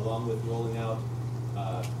well, along with rolling out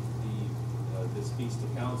this piece to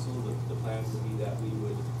council, the plan would be that we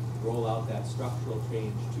would roll out that structural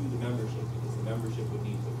change to the membership, because the membership would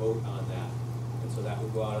need to vote on that. And so that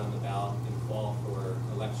would go out on the ballot in fall for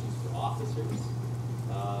elections for officers.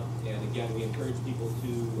 And again, we encourage people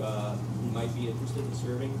who might be interested in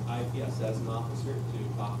serving IPS as an officer to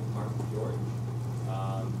talk with Mark George,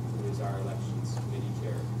 who is our elections committee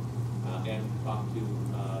chair, and talk to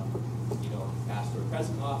past or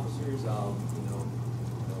present officers.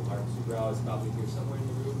 Mark Subrow is probably here somewhere in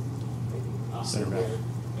the room, maybe Center back.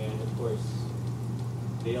 And of course,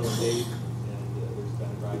 Dale and Dave, and there's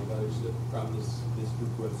been a variety of others from this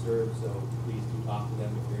group who have served. So please do talk to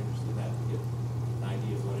them if you're interested in that, to get an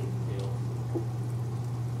idea of what it entails.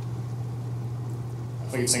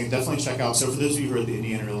 If I could say, definitely check out. So for those of you who are at the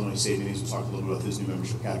Indiana or Illinois State meetings, we talked a little bit about those new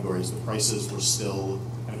membership categories. The prices were still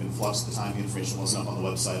kind of in flux at the time. The information wasn't up on the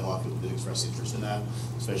website. A lot of people did express interest in that,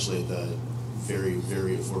 especially at the very,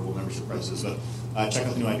 very affordable membership prices. But check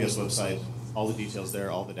out the new IPS website. All the details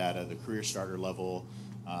there, all the data, the career starter level,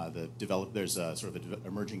 there's a sort of a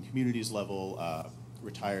emerging communities level,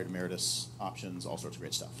 retired emeritus options, all sorts of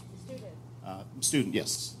great stuff. Student,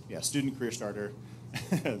 yes. Yeah, student career starter.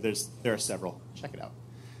 There are several. Check it out.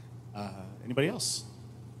 Anybody else?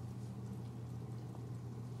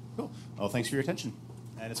 Cool. Well, thanks for your attention.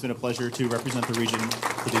 And it's been a pleasure to represent the region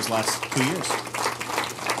for these last 2 years.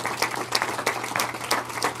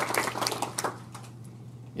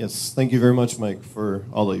 Yes, thank you very much, Mike, for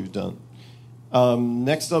all that you've done.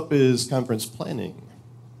 Next up is conference planning.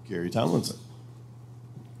 Gary Tomlinson.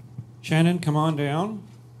 Shannon, come on down.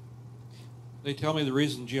 They tell me the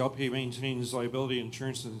reason GLPA maintains liability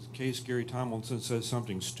insurance in case Gary Tomlinson says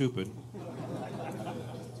something stupid.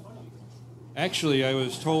 Actually, I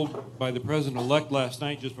was told by the president-elect last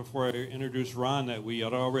night, just before I introduced Ron, that we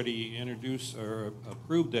had already introduced or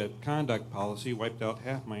approved that conduct policy, wiped out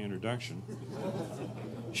half my introduction.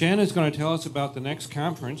 Shannon's going to tell us about the next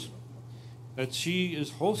conference that she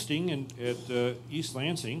is hosting at East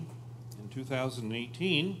Lansing in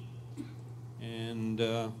 2018. And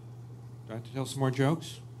do I have to tell some more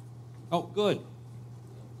jokes? Oh, good.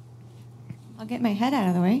 I'll get my head out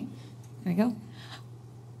of the way. There we go.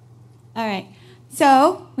 All right.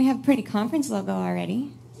 So we have a pretty conference logo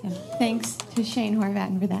already. So thanks to Shane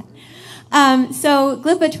Horvatin for that. So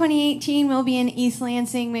GLPA 2018 will be in East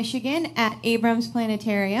Lansing, Michigan at Abrams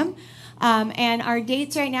Planetarium. And our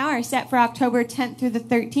dates right now are set for October 10th through the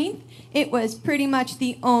 13th. It was pretty much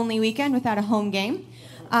the only weekend without a home game.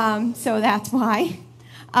 So that's why.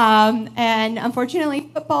 And unfortunately,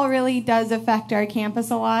 football really does affect our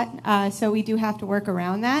campus a lot. So we do have to work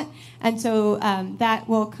around that. And so that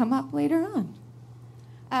will come up later on.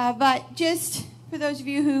 But just for those of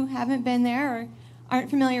you who haven't been there or aren't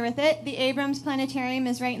familiar with it, the Abrams Planetarium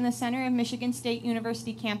is right in the center of Michigan State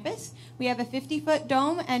University campus. We have a 50-foot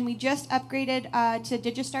dome, and we just upgraded to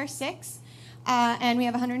Digistar 6, and we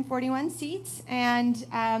have 141 seats. And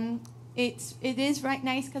it is right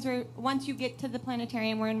nice because once you get to the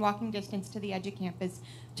planetarium, we're in walking distance to the edge of campus,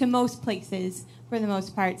 to most places for the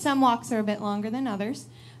most part. Some walks are a bit longer than others,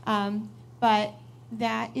 but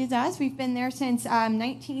that is us. We've been there since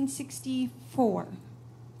 1964,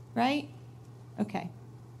 right? Okay.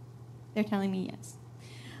 They're telling me yes.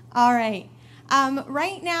 All right.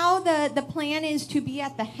 Right now, the plan is to be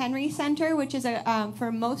at the Henry Center, which is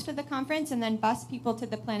for most of the conference, and then bus people to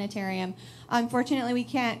the planetarium. Unfortunately, we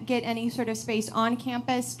can't get any sort of space on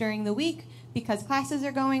campus during the week because classes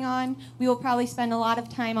are going on. We will probably spend a lot of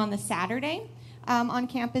time on the Saturday on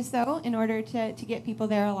campus, though, in order to get people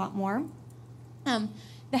there a lot more.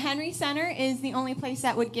 The Henry Center is the only place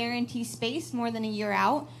that would guarantee space more than a year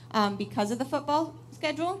out because of the football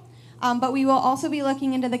schedule. But we will also be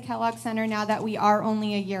looking into the Kellogg Center now that we are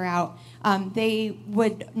only a year out. They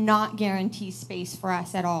would not guarantee space for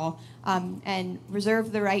us at all and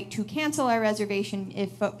reserve the right to cancel our reservation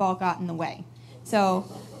if football got in the way. So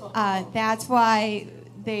that's why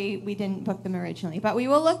we didn't book them originally. But we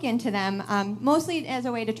will look into them, mostly as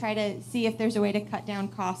a way to try to see if there's a way to cut down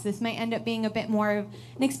costs. This might end up being a bit more of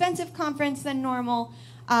an expensive conference than normal,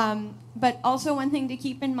 But also one thing to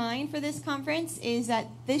keep in mind for this conference is that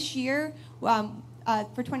this year, for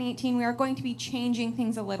 2018, we are going to be changing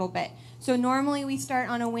things a little bit. So normally we start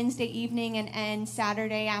on a Wednesday evening and end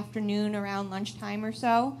Saturday afternoon around lunchtime or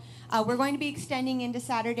so. We're going to be extending into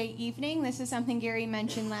Saturday evening. This is something Gary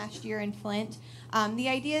mentioned last year in Flint. The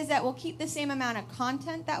idea is that we'll keep the same amount of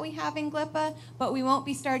content that we have in GLPA, but we won't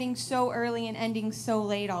be starting so early and ending so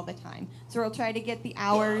late all the time. So we'll try to get the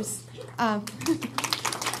hours.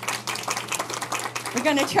 We're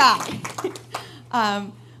going to try.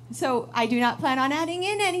 So I do not plan on adding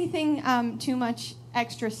in anything too much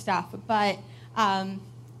extra stuff, but, and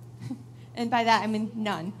by that I mean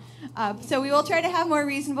none. So we will try to have more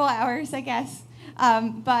reasonable hours, I guess.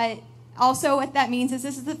 But also what that means is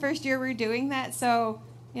this is the first year we're doing that, so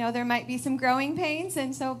there might be some growing pains,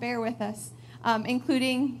 and so bear with us,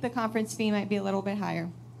 including the conference fee might be a little bit higher,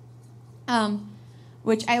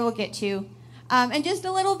 which I will get to. And just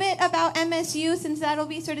a little bit about MSU, since that'll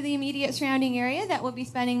be sort of the immediate surrounding area that we'll be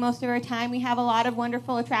spending most of our time. We have a lot of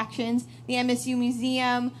wonderful attractions. The MSU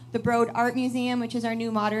Museum, the Broad Art Museum, which is our new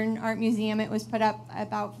modern art museum. It was put up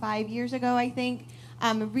about 5 years ago, I think.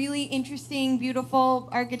 Really interesting, beautiful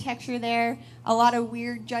architecture there. A lot of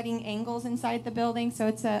weird jutting angles inside the building, so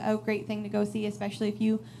it's a great thing to go see, especially if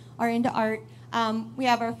you are into art. We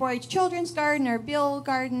have our 4-H Children's Garden, our Bill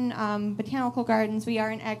Garden, botanical gardens. We are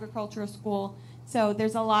an agricultural school, so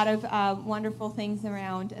there's a lot of wonderful things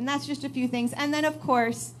around. And that's just a few things. And then, of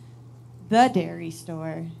course, the dairy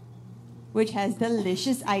store, which has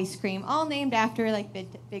delicious ice cream, all named after like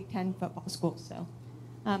Big Ten football schools. So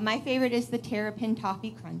my favorite is the Terrapin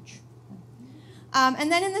Toffee Crunch. And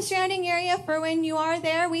then in the surrounding area, for when you are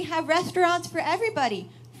there, we have restaurants for everybody,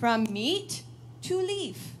 from meat to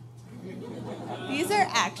leaf. These are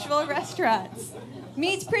actual restaurants.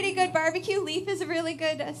 Meat's pretty good barbecue. Leaf is a really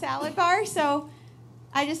good salad bar. So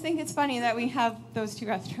I just think it's funny that we have those two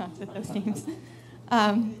restaurants with those names.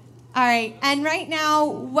 All right. And right now,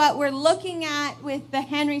 what we're looking at with the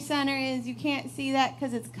Henry Center is, you can't see that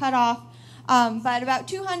because it's cut off, but about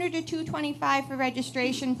 $200 to $225 for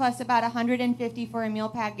registration, plus about $150 for a meal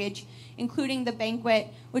package, including the banquet,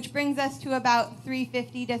 which brings us to about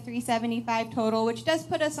 $350 to $375 total, which does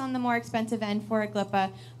put us on the more expensive end for a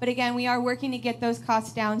GLPA. But again, we are working to get those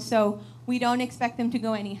costs down, so we don't expect them to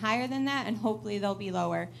go any higher than that, and hopefully they'll be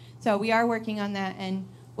lower. So we are working on that, and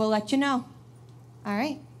we'll let you know. All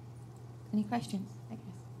right. Any questions? I guess.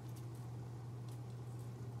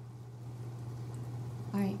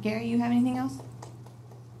 All right, Gary, you have anything else?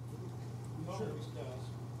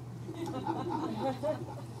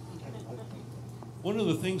 One of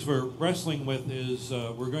the things we're wrestling with is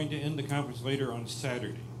we're going to end the conference later on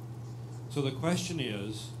Saturday. So the question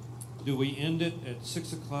is, do we end it at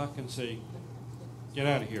 6 o'clock and say, get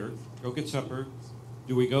out of here, go get supper?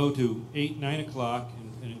 Do we go to 8, 9 o'clock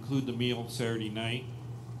and include the meal Saturday night?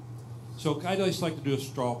 So I'd just like to do a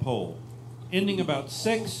straw poll. Ending about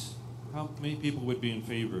 6, how many people would be in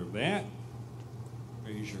favor of that?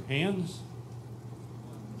 Raise your hands.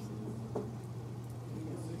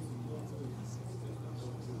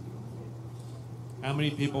 How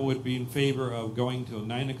many people would be in favor of going till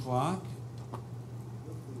 9 o'clock?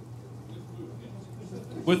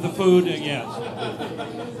 With the food, yes.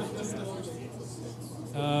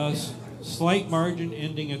 Slight margin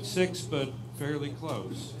ending at 6, but fairly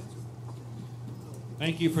close.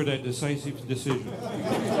 Thank you for that decisive decision.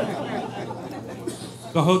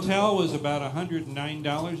 The hotel was about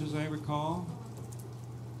 $109, as I recall.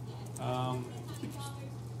 The Henry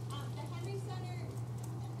Center,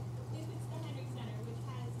 if it's the Henry Center, which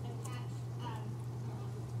has attached.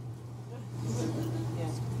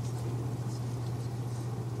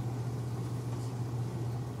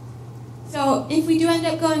 So if we do end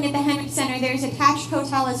up going at the Henry Center, there's attached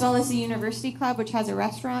hotel as well as the University Club, which has a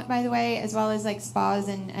restaurant, by the way, as well as like spas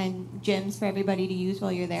and gyms for everybody to use while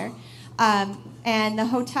you're there. And the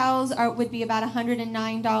hotels would be about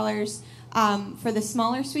 $109 for the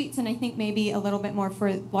smaller suites, and I think maybe a little bit more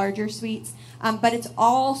for larger suites. But it's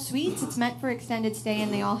all suites. It's meant for extended stay,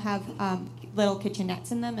 and they all have little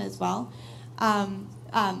kitchenettes in them as well.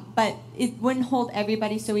 But it wouldn't hold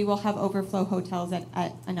everybody, so we will have overflow hotels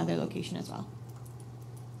at another location as well.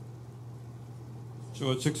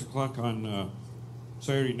 So at 6 o'clock on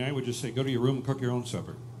Saturday night, we'll just say, go to your room and cook your own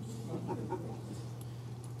supper.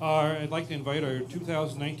 I'd like to invite our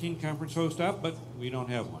 2019 conference host up, but we don't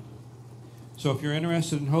have one. So if you're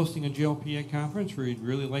interested in hosting a GLPA conference, we'd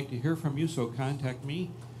really like to hear from you, so contact me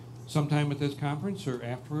sometime at this conference or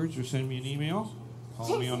afterwards, or send me an email,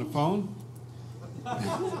 call me on the phone.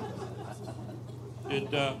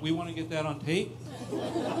 Did we want to get that on tape?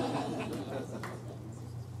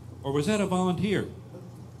 Or was that a volunteer?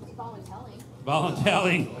 Voluntelling.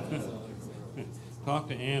 Voluntelling. Talk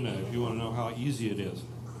to Anna if you want to know how easy it is.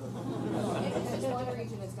 If it's one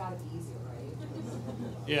region, it's got to be easier,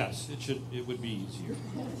 right? Yes, it would be easier.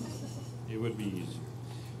 It would be easier.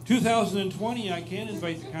 2020, I can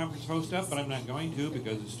invite the conference host up, but I'm not going to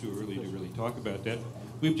because it's too early to really talk about that.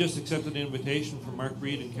 We've just accepted an invitation from Mark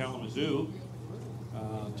Reed in Kalamazoo to, I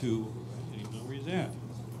don't even know where he's at.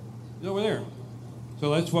 He's over there.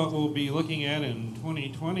 So that's what we'll be looking at in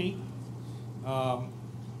 2020.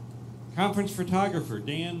 Conference photographer,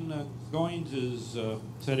 Dan Goins is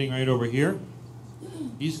sitting right over here.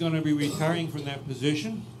 He's going to be retiring from that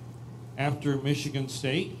position after Michigan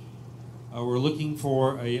State. We're looking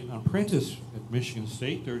for an apprentice at Michigan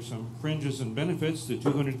State. There's some fringes and benefits. The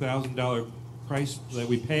 $200,000 price that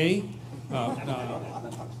we pay.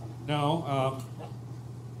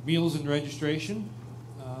 Meals and registration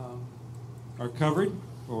are covered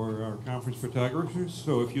for our conference photographers.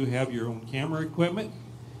 So if you have your own camera equipment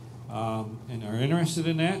and are interested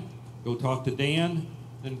in that, go talk to Dan.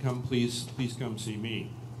 Then please come see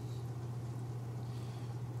me.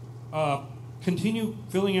 Continue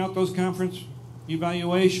filling out those conference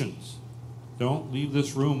evaluations. Don't leave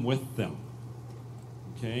this room with them.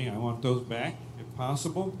 Okay, I want those back, if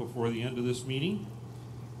possible, before the end of this meeting.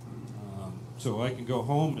 So I can go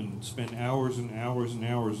home and spend hours and hours and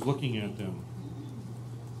hours looking at them.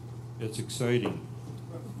 It's exciting.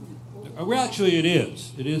 Well, actually, it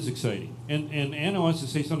is. It is exciting. And Anna wants to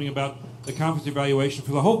say something about the conference evaluation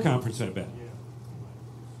for the whole conference, I bet.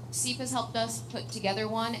 SEEP has helped us put together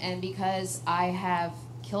one, and because I have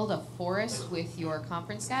killed a forest with your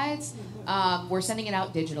conference guides, we're sending it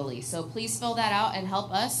out digitally. So please fill that out and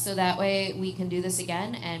help us so that way we can do this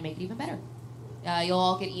again and make it even better. You'll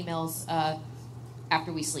all get emails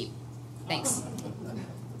after we sleep. Thanks.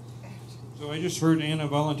 So I just heard Anna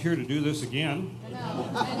volunteer to do this again.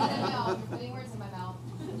 No. You're putting words in my mouth.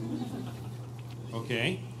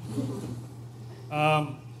 Okay.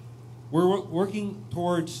 We're working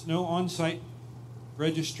towards no on-site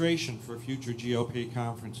registration for future GLPA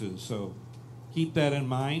conferences, so keep that in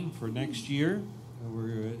mind for next year.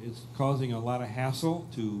 It's causing a lot of hassle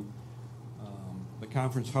to the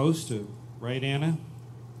conference host, right, Anna?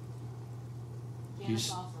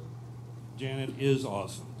 Janet's awesome. Janet is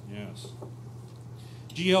awesome, yes.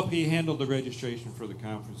 GLPA handled the registration for the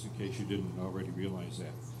conference, in case you didn't already realize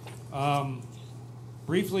that.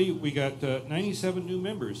 Briefly, we got 97 new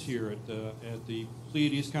members here at the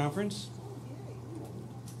Pleiades conference.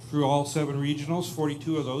 Through all 7 regionals,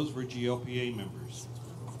 42 of those were GLPA members.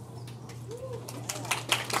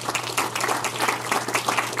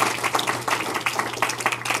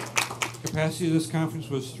 Capacity of this conference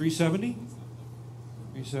was 370?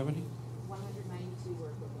 370? 192 were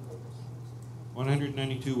equipment members.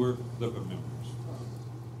 192 were equipment members.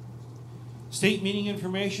 State meeting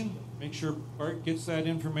information. Make sure Bart gets that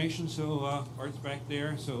information, so Bart's back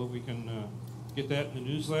there, so we can get that in the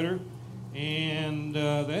newsletter. And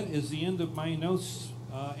that is the end of my notes.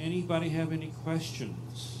 Anybody have any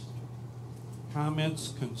questions,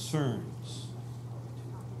 comments, concerns?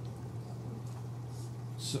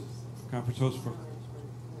 So, conference host for.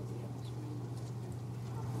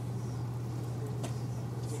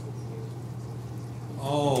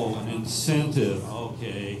 Oh, an incentive.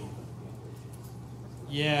 Okay.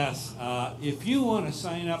 Yes, if you want to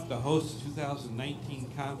sign up to host the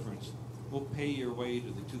 2019 conference, we'll pay your way to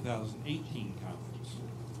the 2018 conference.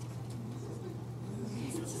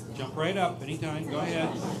 Jump right up anytime. Go ahead.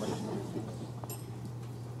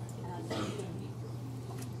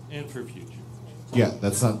 And for future. Yeah,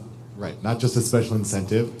 that's not right. Not just a special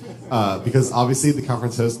incentive, because obviously the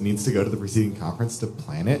conference host needs to go to the preceding conference to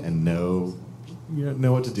plan it and know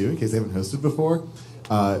what to do in case they haven't hosted before.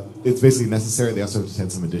 It's basically necessary. They also have to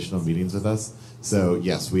attend some additional meetings with us. So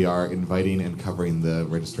yes, we are inviting and covering the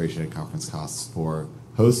registration and conference costs for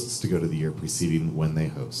hosts to go to the year preceding when they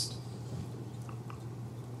host.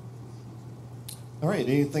 All right.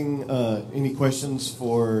 Any questions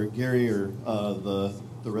for Gary or the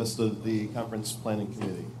rest of the conference planning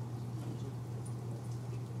committee?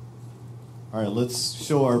 All right. Let's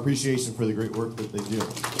show our appreciation for the great work that they do.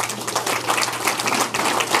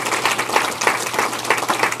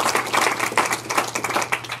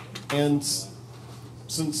 And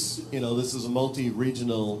since this is a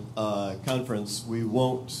multi-regional conference, we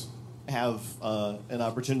won't have an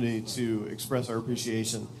opportunity to express our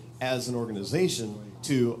appreciation as an organization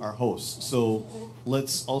to our hosts. So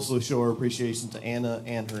let's also show our appreciation to Anna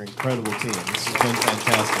and her incredible team. This has been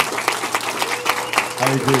fantastic.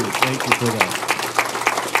 I agree. Thank you for that.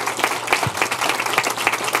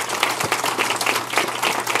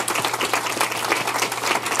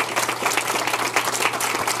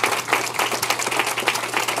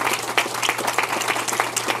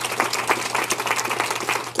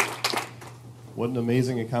 what an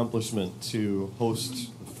amazing accomplishment to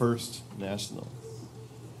host the first national.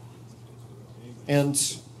 And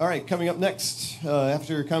all right, coming up next,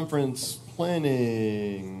 after conference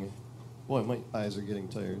planning. Boy, my eyes are getting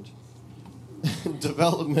tired.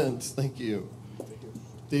 Development, thank you.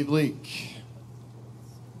 Dave Leake.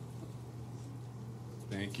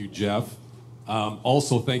 Thank you, Jeff.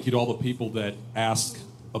 Also, thank you to all the people that asked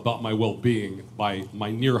about my well-being by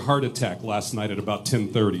my near heart attack last night at about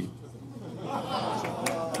 10:30.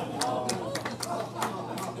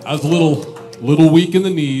 I was a little weak in the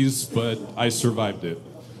knees, but I survived it.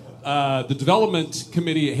 The development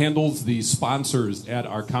committee handles the sponsors at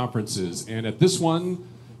our conferences, and at this one,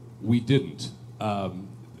 we didn't.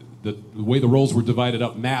 The way the roles were divided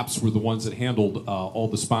up, MAPS were the ones that handled all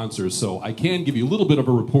the sponsors. So I can give you a little bit of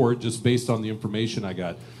a report just based on the information I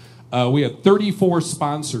got. We had 34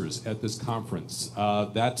 sponsors at this conference.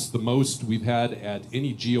 That's the most we've had at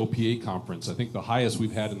any GLPA conference. I think the highest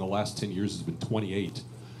we've had in the last 10 years has been 28.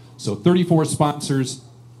 So 34 sponsors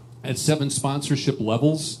at 7 sponsorship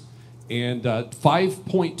levels and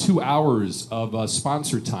 5.2 hours of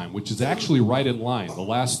sponsor time, which is actually right in line. The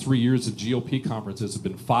last 3 years of GLP conferences have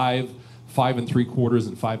been 5, 5 3/4,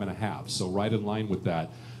 and 5.5. So right in line with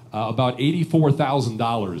that. About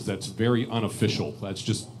 $84,000. That's very unofficial. That's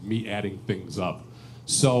just me adding things up.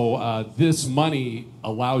 So this money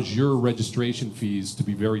allows your registration fees to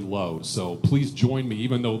be very low. So please join me,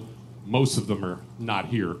 even though most of them are not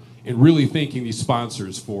here, in really thanking these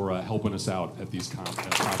sponsors for helping us out at these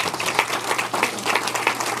conferences.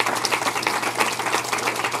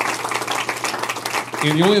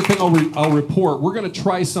 And the only other thing I'll report, we're going to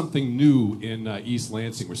try something new in East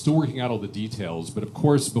Lansing. We're still working out all the details, but of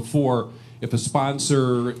course before, if a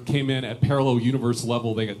sponsor came in at parallel universe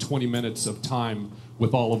level, they got 20 minutes of time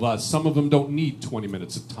with all of us. Some of them don't need 20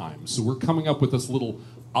 minutes of time. So we're coming up with this little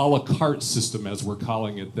a la carte system, as we're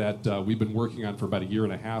calling it, that we've been working on for about 1.5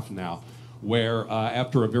 years now, where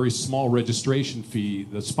after a very small registration fee,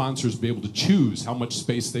 the sponsors will be able to choose how much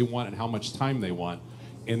space they want and how much time they want,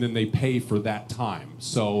 and then they pay for that time.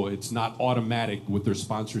 So it's not automatic with their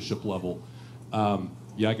sponsorship level.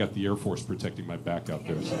 Yeah, I got the Air Force protecting my back out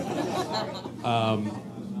there.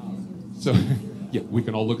 So yeah, we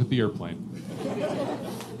can all look at the airplane.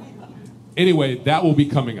 Anyway, that will be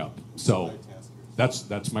coming up. So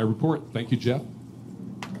that's my report. Thank you, Jeff.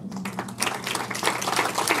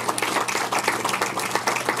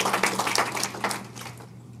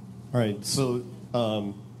 All right, so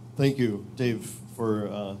thank you, Dave,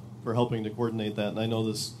 for helping to coordinate that. And I know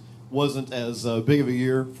this wasn't as big of a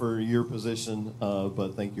year for your position, but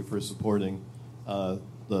thank you for supporting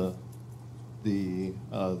the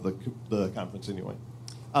conference anyway.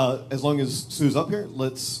 As long as Sue's up here,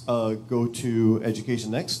 let's go to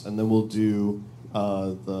education next, and then we'll do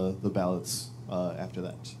the ballots after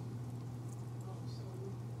that.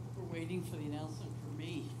 We're waiting for the announcement for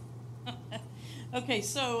me. Okay,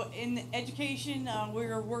 so in education,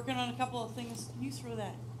 we're working on a couple of things. Can you throw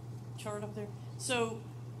that chart up there? So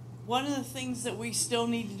one of the things that we still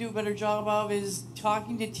need to do a better job of is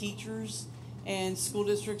talking to teachers and school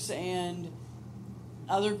districts and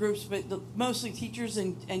other groups, but mostly teachers,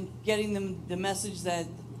 and getting them the message that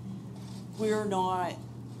we're not,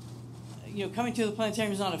 coming to the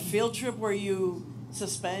planetarium is not a field trip where you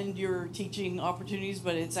suspend your teaching opportunities,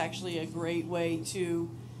 but it's actually a great way to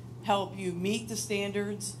help you meet the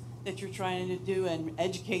standards that you're trying to do and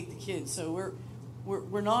educate the kids. So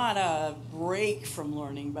we're not a break from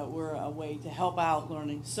learning, but we're a way to help out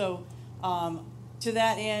learning. So to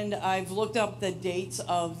that end, I've looked up the dates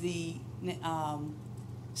of the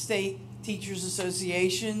State Teachers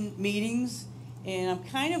Association meetings, and I'm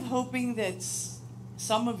kind of hoping that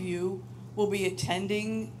some of you will be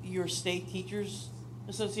attending your State Teachers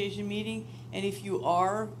Association meeting. And if you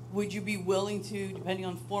are, would you be willing to, depending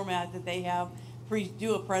on the format that they have,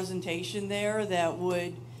 do a presentation there that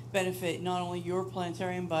would benefit not only your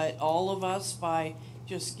planetarium but all of us by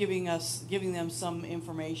just giving them some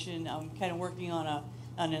information? I'm kind of working on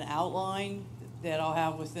an outline that I'll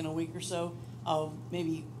have within a week or so of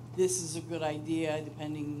maybe this is a good idea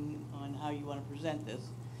depending on how you want to present this.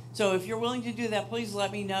 So if you're willing to do that, please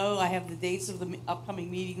let me know. I have the dates of the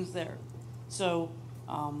upcoming meetings there. So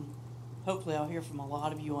hopefully I'll hear from a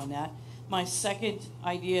lot of you on that. My second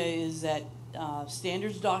idea is that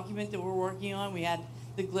standards document that we're working on. We had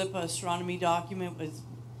the GLPA astronomy document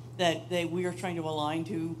we are trying to align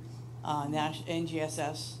to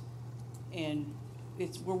NGSS, and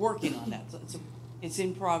we're working on that. So it's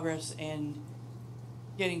in progress and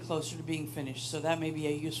getting closer to being finished. So that may be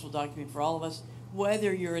a useful document for all of us,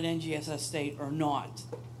 whether you're an NGSS state or not.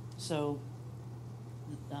 So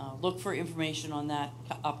look for information on that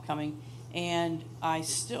upcoming. And I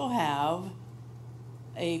still have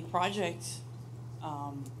a project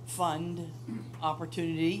fund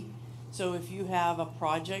opportunity. So if you have a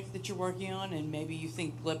project that you're working on and maybe you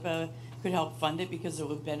think GLPA could help fund it because it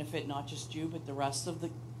would benefit not just you but the rest of the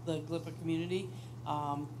GLPA community,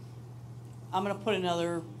 I'm going to put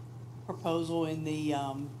another proposal in the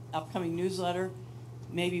upcoming newsletter.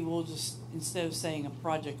 Maybe we'll just, instead of saying a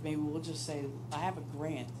project, maybe we'll just say, I have a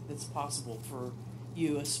grant that's possible for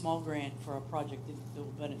you, a small grant for a project that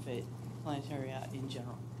will benefit Planetarium in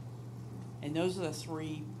general. And those are the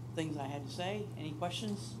three things I had to say. Any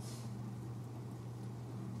questions?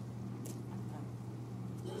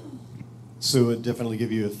 Sue would definitely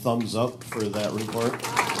give you a thumbs up for that report.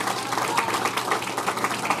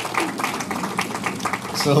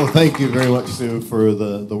 So thank you very much, Sue, for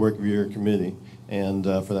the work of your committee and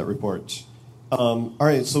for that report. All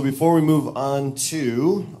right, so before we move on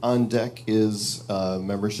deck is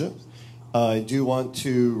membership. I do want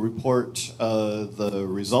to report the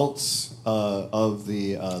results of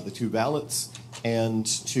the two ballots and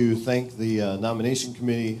to thank the nomination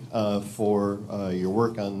committee for your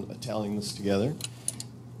work on tallying this together.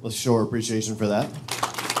 Let's show our appreciation for that.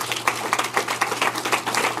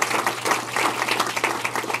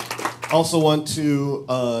 Also want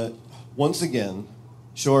to once again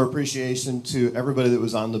show our appreciation to everybody that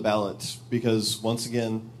was on the ballot, because once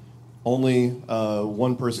again only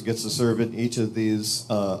one person gets to serve in each of these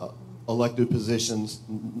elected positions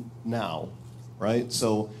now, right?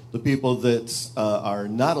 So the people that are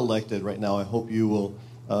not elected right now, I hope you will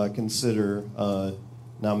consider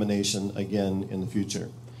nomination again in the future.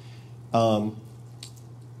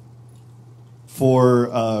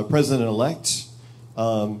 For President-elect,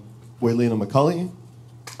 Waylena McCulley.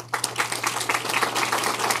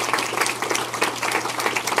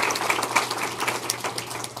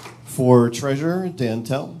 For Treasurer, Dan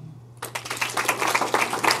Tell.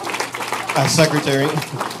 Secretary,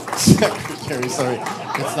 sorry,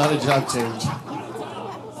 it's not a job change.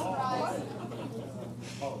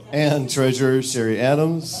 And Treasurer, Sherry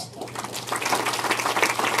Adams.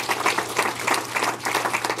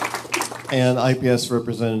 And IPS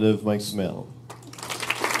Representative, Mike Smale.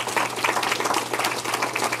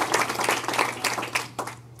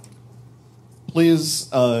 Please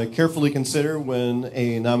carefully consider when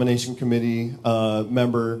a nomination committee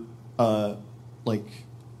member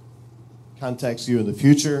contacts you in the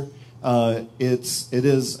future. It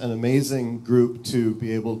is an amazing group to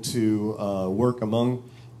be able to work among.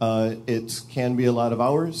 It can be a lot of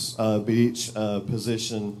hours, but each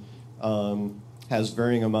position has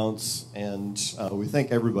varying amounts, and we thank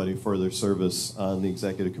everybody for their service on the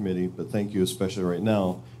executive committee, but thank you especially right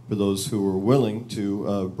now for those who were willing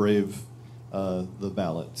to brave the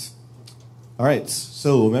ballot. All right,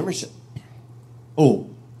 so membership. Oh,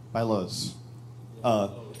 bylaws.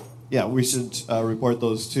 Yeah, we should report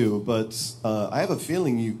those too, but I have a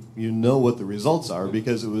feeling you know what the results are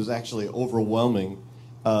because it was actually overwhelming.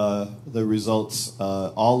 The results,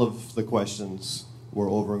 all of the questions were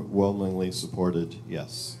overwhelmingly supported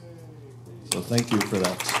yes. So thank you for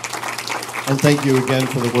that. And thank you again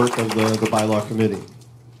for the work of the bylaw committee.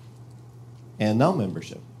 And now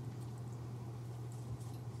membership.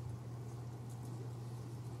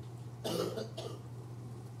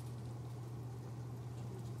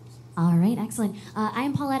 All right, excellent. I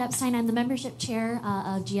am Paulette Epstein. I'm the membership chair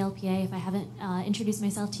of GLPA. If I haven't introduced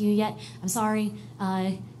myself to you yet, I'm sorry.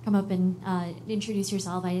 Come up and introduce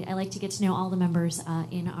yourself. I like to get to know all the members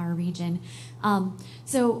in our region.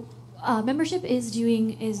 Membership is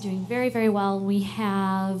doing very, very well. We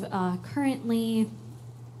have currently,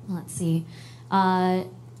 let's see,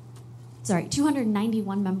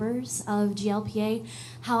 291 members of GLPA.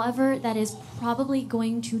 However, that is probably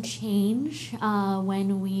going to change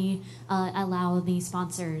when we allow the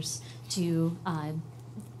sponsors to,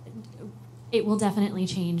 it will definitely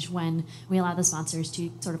change when we allow the sponsors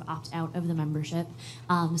to sort of opt out of the membership.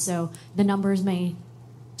 So the numbers may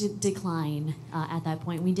decline at that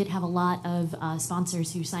point. We did have a lot of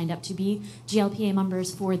sponsors who signed up to be GLPA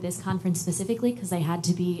members for this conference specifically because they had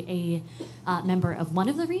to be a member of one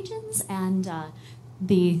of the regions, and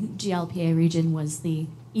the GLPA region was the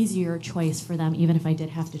easier choice for them, even if I did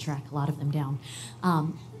have to track a lot of them down.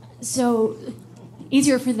 So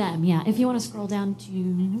easier for them, yeah. If you want to scroll down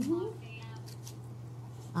to,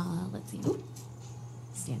 let's see,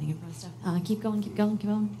 standing in front of stuff. Keep going, keep going, keep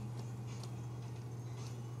going.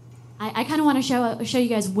 I kind of want to show you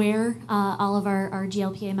guys where all of our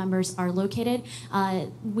GLPA members are located.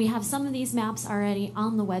 We have some of these maps already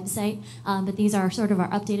on the website, but these are sort of our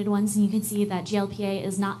updated ones. And you can see that GLPA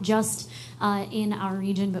is not just in our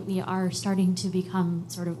region, but we are starting to become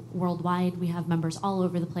sort of worldwide. We have members all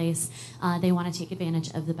over the place. They want to take advantage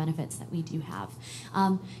of the benefits that we do have.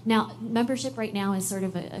 Now, membership right now is sort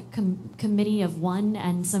of a committee of one,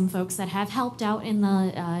 and some folks that have helped out in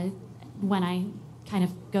the when I kind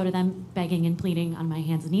of go to them begging and pleading on my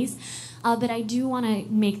hands and knees. But I do want to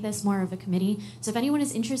make this more of a committee. So if anyone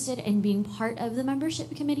is interested in being part of the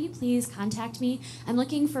membership committee, please contact me. I'm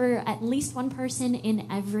looking for at least one person in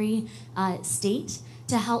every state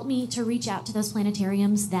to help me to reach out to those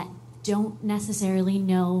planetariums that don't necessarily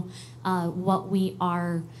know what we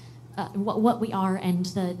are and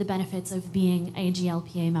the benefits of being a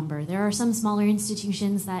GLPA member. There are some smaller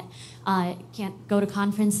institutions that can't go to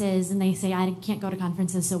conferences, and they say, I can't go to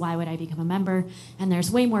conferences, so why would I become a member? And there's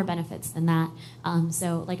way more benefits than that.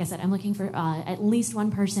 So like I said, I'm looking for at least one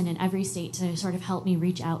person in every state to sort of help me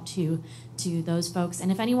reach out to those folks.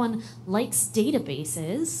 And if anyone likes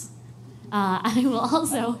databases, I will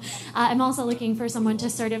also. I'm also looking for someone to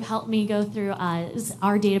sort of help me go through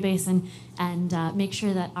our database and make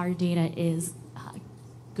sure that our data is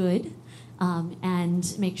good,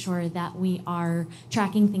 and make sure that we are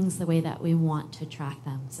tracking things the way that we want to track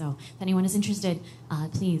them. So, if anyone is interested,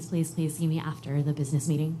 please see me after the business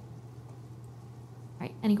meeting. All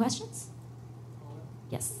right. Any questions?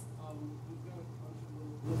 Yes.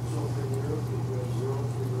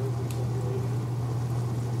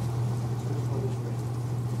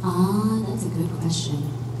 That's a good question.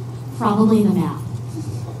 Probably the map.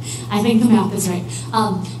 I think the map is right.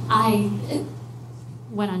 I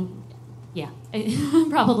went on, yeah,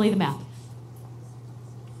 probably the map.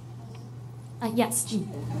 Yes, Jean.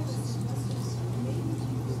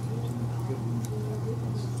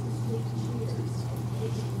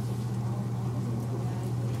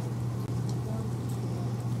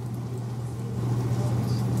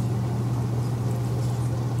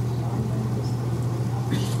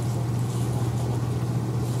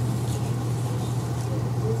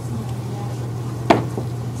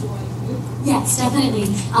 Yes, definitely.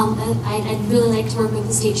 I'd really like to work with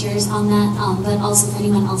the state chairs on that, but also if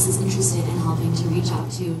anyone else is interested in helping to reach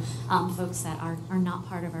out to folks that are not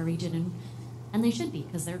part of our region, and they should be,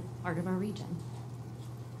 because they're part of our region.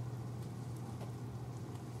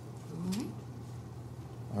 All right.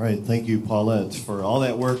 All right, thank you, Paulette, for all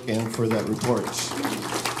that work and for that report.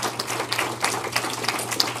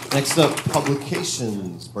 Next up,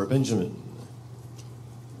 publications, Bart Benjamin.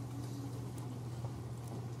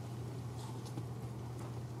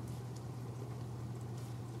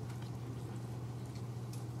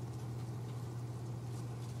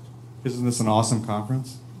 Isn't this an awesome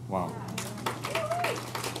conference? Wow.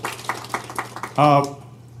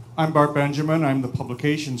 I'm Bart Benjamin. I'm the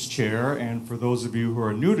publications chair. And for those of you who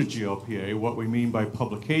are new to GLPA, what we mean by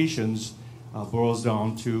publications boils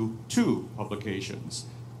down to two publications.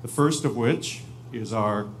 The first of which is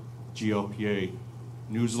our GLPA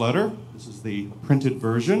newsletter. This is the printed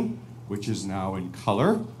version, which is now in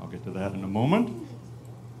color. I'll get to that in a moment.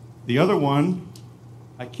 The other one,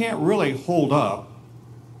 I can't really hold up,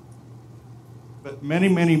 but many,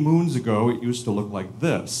 many moons ago, it used to look like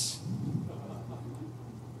this.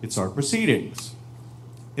 It's our proceedings.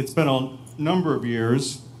 It's been a number of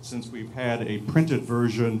years since we've had a printed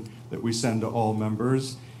version that we send to all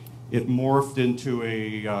members. It morphed into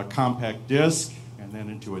a compact disc and then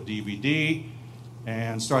into a DVD.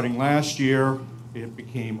 And starting last year, it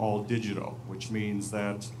became all digital, which means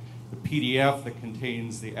that the PDF that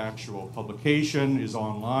contains the actual publication is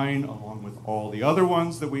online, along with all the other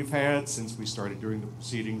ones that we've had since we started doing the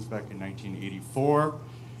proceedings back in 1984.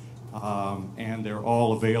 And they're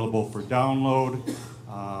all available for download,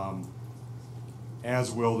 as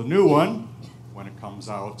will the new one when it comes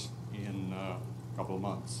out in a couple of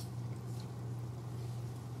months.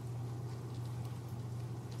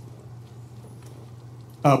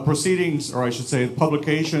 Proceedings, or I should say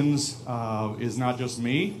publications, is not just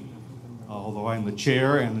me. Although I'm the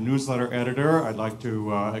chair and the newsletter editor, I'd like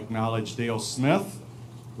to acknowledge Dale Smith,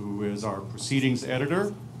 who is our proceedings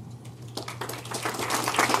editor.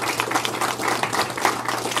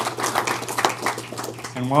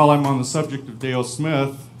 And while I'm on the subject of Dale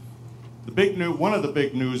Smith, one of the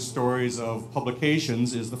big news stories of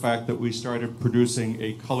publications is the fact that we started producing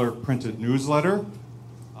a color printed newsletter.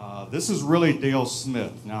 This is really Dale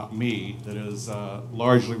Smith, not me, that is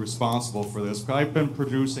largely responsible for this. I've been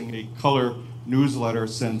producing a color newsletter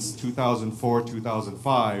since 2004,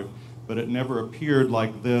 2005, but it never appeared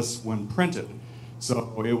like this when printed.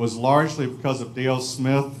 So it was largely because of Dale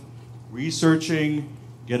Smith researching,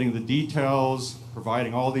 getting the details,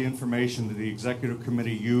 providing all the information that the executive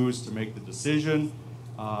committee used to make the decision.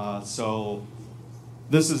 So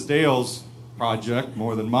this is Dale's project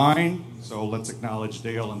more than mine, so let's acknowledge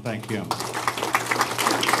Dale and thank him.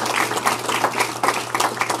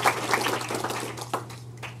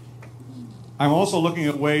 I'm also looking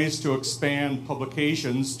at ways to expand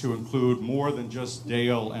publications to include more than just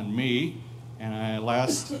Dale and me. And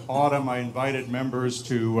last autumn, I invited members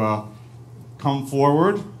to come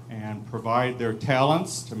forward and provide their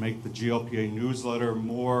talents to make the GLPA newsletter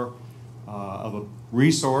more of a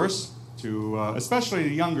resource to especially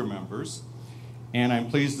the younger members. And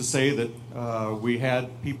I'm pleased to say that we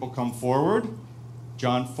had people come forward.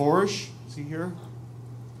 John Forish, is he here?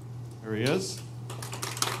 There he is.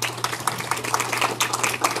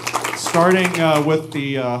 Starting with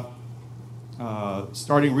the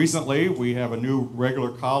starting recently, we have a new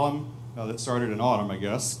regular column that started in autumn, I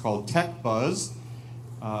guess, called Tech Buzz,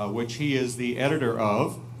 which he is the editor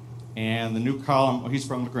of. And the new column, he's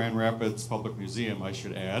from the Grand Rapids Public Museum, I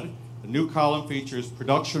should add. The new column features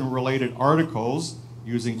production-related articles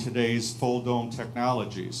using today's full dome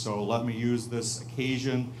technology. So let me use this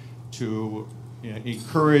occasion to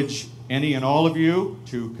encourage any and all of you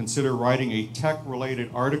to consider writing a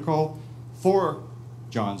tech-related article for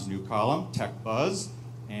John's new column, Tech Buzz.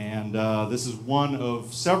 And this is one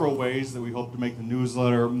of several ways that we hope to make the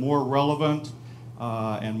newsletter more relevant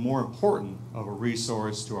and more important of a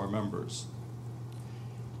resource to our members.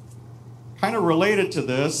 Kind of related to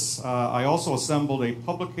this, I also assembled a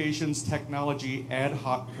Publications Technology Ad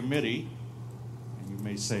Hoc Committee. And you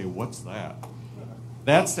may say, what's that?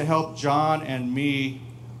 That's to help John and me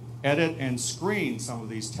edit and screen some of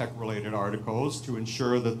these tech-related articles to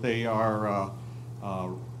ensure that they are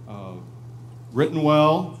written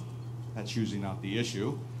well. That's usually not the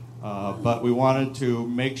issue. But we wanted to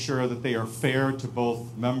make sure that they are fair to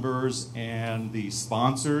both members and the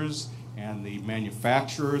sponsors and the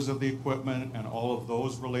manufacturers of the equipment and all of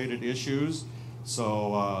those related issues.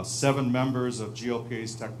 So 7 members of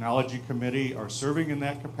GLPA's Technology Committee are serving in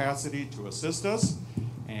that capacity to assist us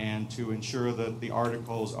and to ensure that the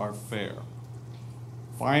articles are fair.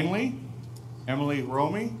 Finally, Emily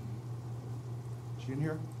Romy. Is she in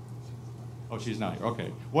here? Oh, she's not here.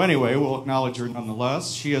 Okay. Well, anyway, we'll acknowledge her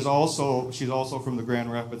nonetheless. She's also from the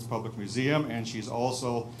Grand Rapids Public Museum, and she's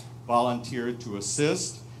also volunteered to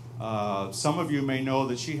assist. Some of you may know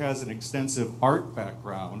that she has an extensive art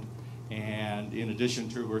background, and in addition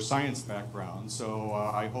to her science background. So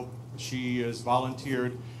I hope she has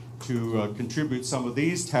volunteered to contribute some of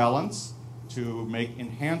these talents to make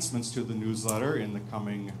enhancements to the newsletter in the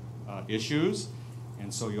coming issues.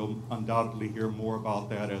 And so you'll undoubtedly hear more about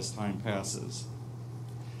that as time passes.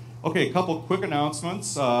 Okay, a couple quick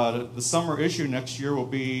announcements. The summer issue next year will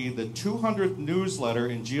be the 200th newsletter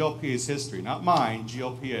in GLPA's history, not mine,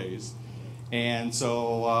 GLPA's. And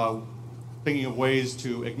so thinking of ways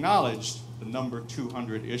to acknowledge the number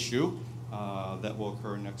 200 issue that will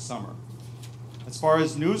occur next summer. As far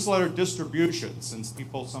as newsletter distribution, since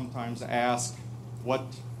people sometimes ask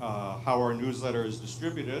how our newsletter is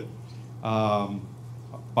distributed,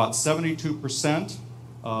 about 72%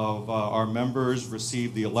 of our members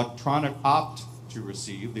receive the electronic, opt to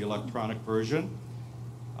receive the electronic version.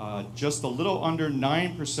 Just a little under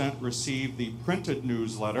 9% receive the printed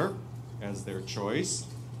newsletter as their choice.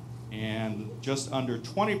 And just under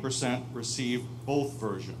 20% receive both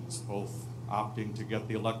versions, both opting to get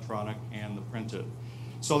the electronic and the printed.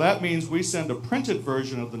 So that means we send a printed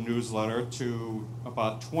version of the newsletter to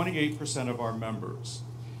about 28% of our members.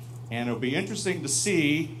 And it'll be interesting to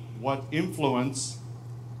see what influence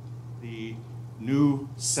the new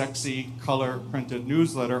sexy color printed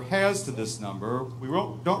newsletter has to this number. We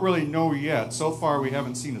don't really know yet. So far we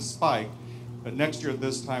haven't seen a spike, but next year at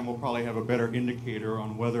this time we'll probably have a better indicator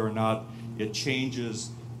on whether or not it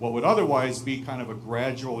changes what would otherwise be kind of a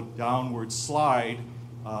gradual downward slide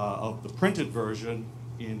of the printed version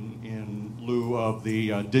in lieu of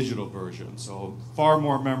the digital version. So far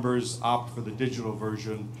more members opt for the digital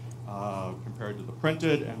version compared to the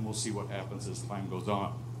printed, and we'll see what happens as time goes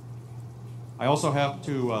on. I also have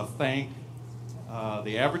to thank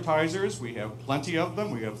the advertisers. We have plenty of them.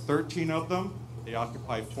 We have 13 of them. They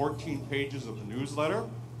occupy 14 pages of the newsletter.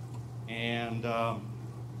 And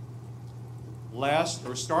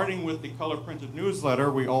starting with the color printed newsletter,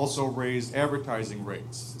 we also raised advertising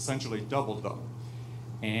rates, essentially doubled them.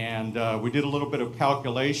 And we did a little bit of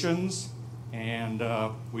calculations, and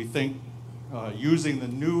we think using the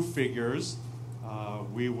new figures,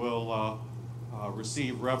 we will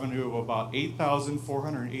receive revenue of about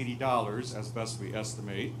 $8,480 as best we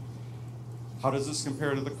estimate. How does this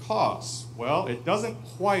compare to the costs? Well, it doesn't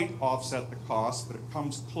quite offset the cost, but it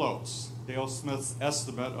comes close. Dale Smith's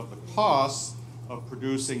estimate of the costs of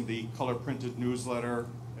producing the color printed newsletter,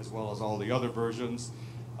 as well as all the other versions,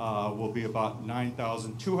 will be about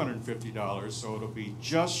 $9,250, so it'll be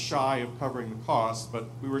just shy of covering the cost, but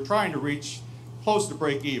we were trying to reach close to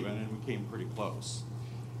break even, and we came pretty close.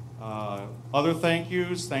 Other thank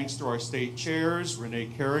yous, thanks to our state chairs, Renee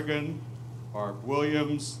Kerrigan, Barb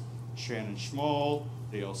Williams, Shannon Schmoll,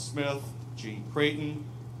 Dale Smith, Gene Creighton,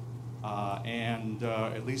 and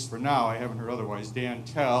at least for now, I haven't heard otherwise, Dan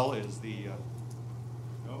Tell is the,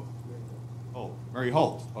 Mary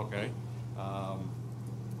Holt, okay.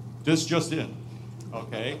 Just in,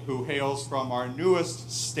 okay, who hails from our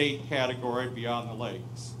newest state category, Beyond the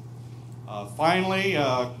Lakes. Finally,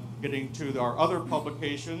 getting to our other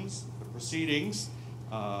publications, the proceedings,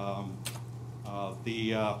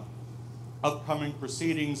 the upcoming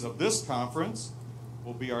proceedings of this conference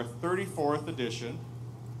will be our 34th edition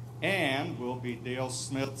and will be Dale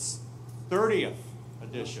Smith's 30th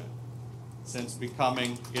edition since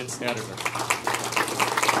becoming its editor.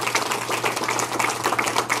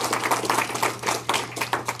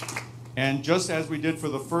 And just as we did for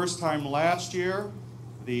the first time last year,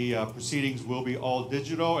 the proceedings will be all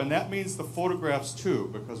digital, and that means the photographs too,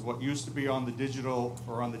 because what used to be on the digital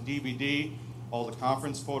or on the DVD, all the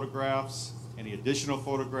conference photographs, any additional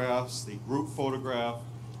photographs, the group photograph,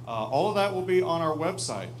 all of that will be on our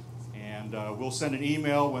website. And we'll send an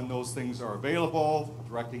email when those things are available,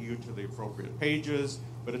 directing you to the appropriate pages,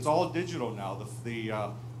 but it's all digital now.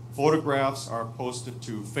 The photographs are posted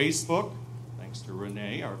to Facebook, thanks to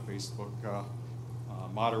Renee, our Facebook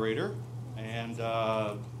moderator, and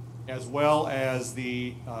as well as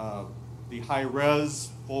the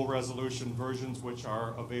high-res, full-resolution versions, which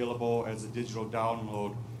are available as a digital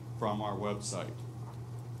download from our website.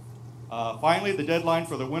 Finally, the deadline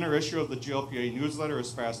for the winter issue of the GLPA newsletter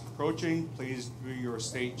is fast approaching. Please do your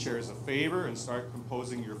state chairs a favor and start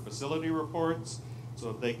composing your facility reports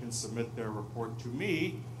so that they can submit their report to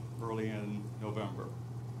me early in November.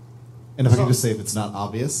 And if I can just say, if it's not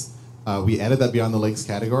obvious, we added that Beyond the Lakes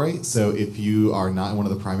category, so if you are not in one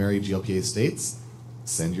of the primary GLPA states,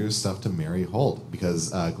 send your stuff to Mary Holt,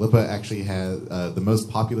 because GLPA actually has, the most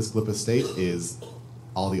populous GLPA state is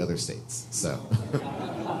all the other states, so.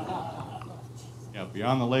 Yeah,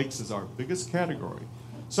 Beyond the Lakes is our biggest category.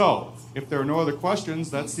 So, if there are no other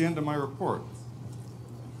questions, that's the end of my report.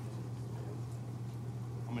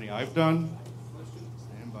 How many I've done?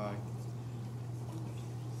 Stand by.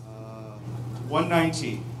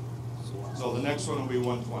 119. So the next one will be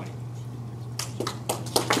 120.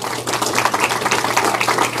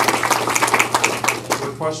 Is there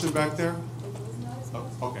a question back there? Oh,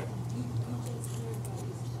 okay.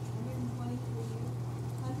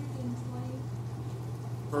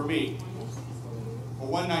 For me. For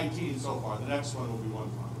 119 so far. The next one will be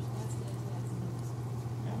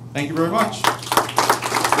 120. Thank you very much.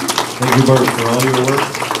 Thank you, Bart, for all your work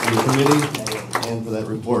on the committee and for that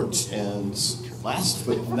report. And last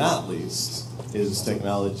but not least is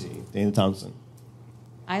technology. Dana Thompson.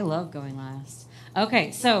 I love going last. Okay,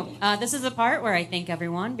 so this is a part where I thank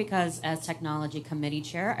everyone because as technology committee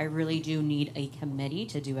chair, I really do need a committee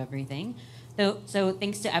to do everything. So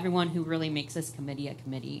thanks to everyone who really makes this committee a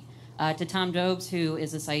committee. To Tom Dobes, who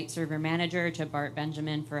is a site server manager, to Bart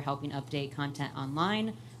Benjamin for helping update content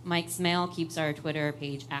online. Mike Smale keeps our Twitter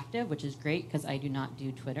page active, which is great because I do not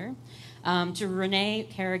do Twitter. To Renee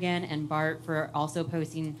Kerrigan and Bart for also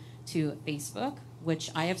posting to Facebook, which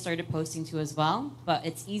I have started posting to as well, but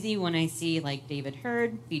it's easy when I see like David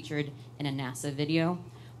Hurd featured in a NASA video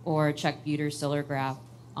or Chuck Buter's solar graph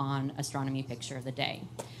on Astronomy Picture of the Day.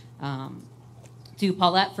 To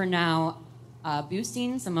Paulette for now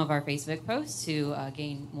boosting some of our Facebook posts to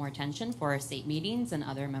gain more attention for our state meetings and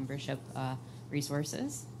other membership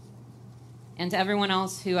resources. And to everyone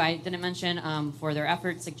else who I didn't mention for their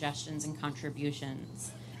efforts, suggestions, and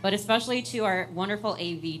contributions. But especially to our wonderful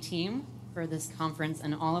AV team for this conference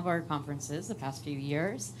and all of our conferences the past few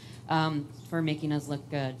years for making us look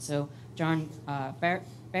good. So John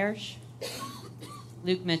Bersch,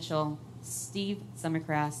 Luke Mitchell, Steve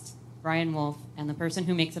Summercrast, Brian Wolf, and the person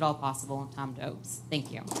who makes it all possible, Tom Dobes.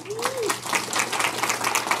 Thank you.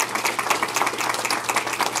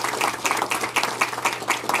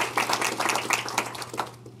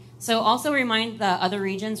 So also remind the other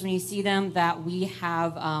regions when you see them that we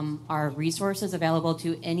have our resources available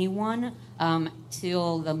to anyone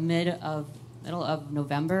till the mid of middle of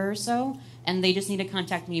November or so, and they just need to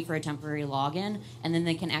contact me for a temporary login, and then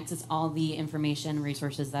they can access all the information and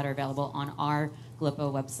resources that are available on our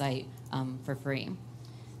GLPA website for free.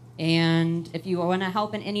 And if you want to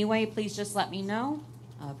help in any way, please just let me know.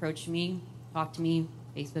 Approach me, talk to me,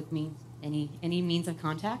 Facebook me. Any means of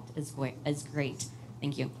contact is great.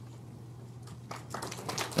 Thank you.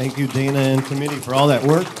 Thank you, Dana and committee, for all that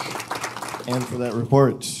work and for that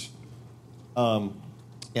report.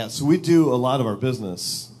 So we do a lot of our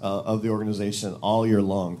business of the organization all year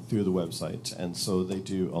long through the website, and so they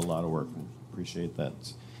do a lot of work. Appreciate that.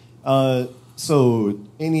 So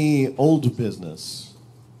any old business?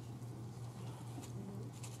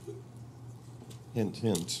 Hint,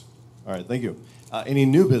 hint. All right, thank you. Any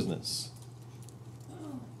new business?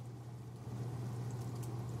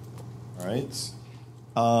 All right.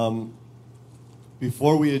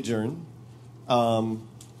 Before we adjourn,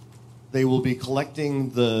 they will be collecting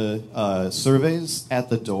the surveys at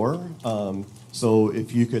the door. So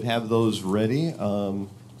if you could have those ready on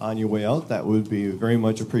your way out, that would be very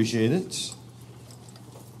much appreciated.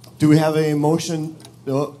 Do we have a motion?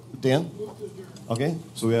 Oh, Dan? Okay,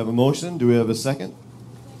 so we have a motion. Do we have a second?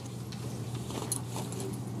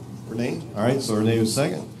 Renee? All right, so Renee was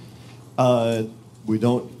second. We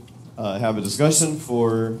don't have a discussion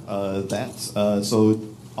for that. So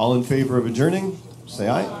all in favor of adjourning, say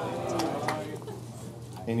aye.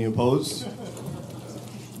 Any opposed?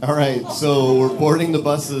 All right, so we're boarding the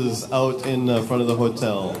buses out in front of the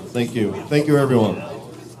hotel. Thank you. Thank you, everyone.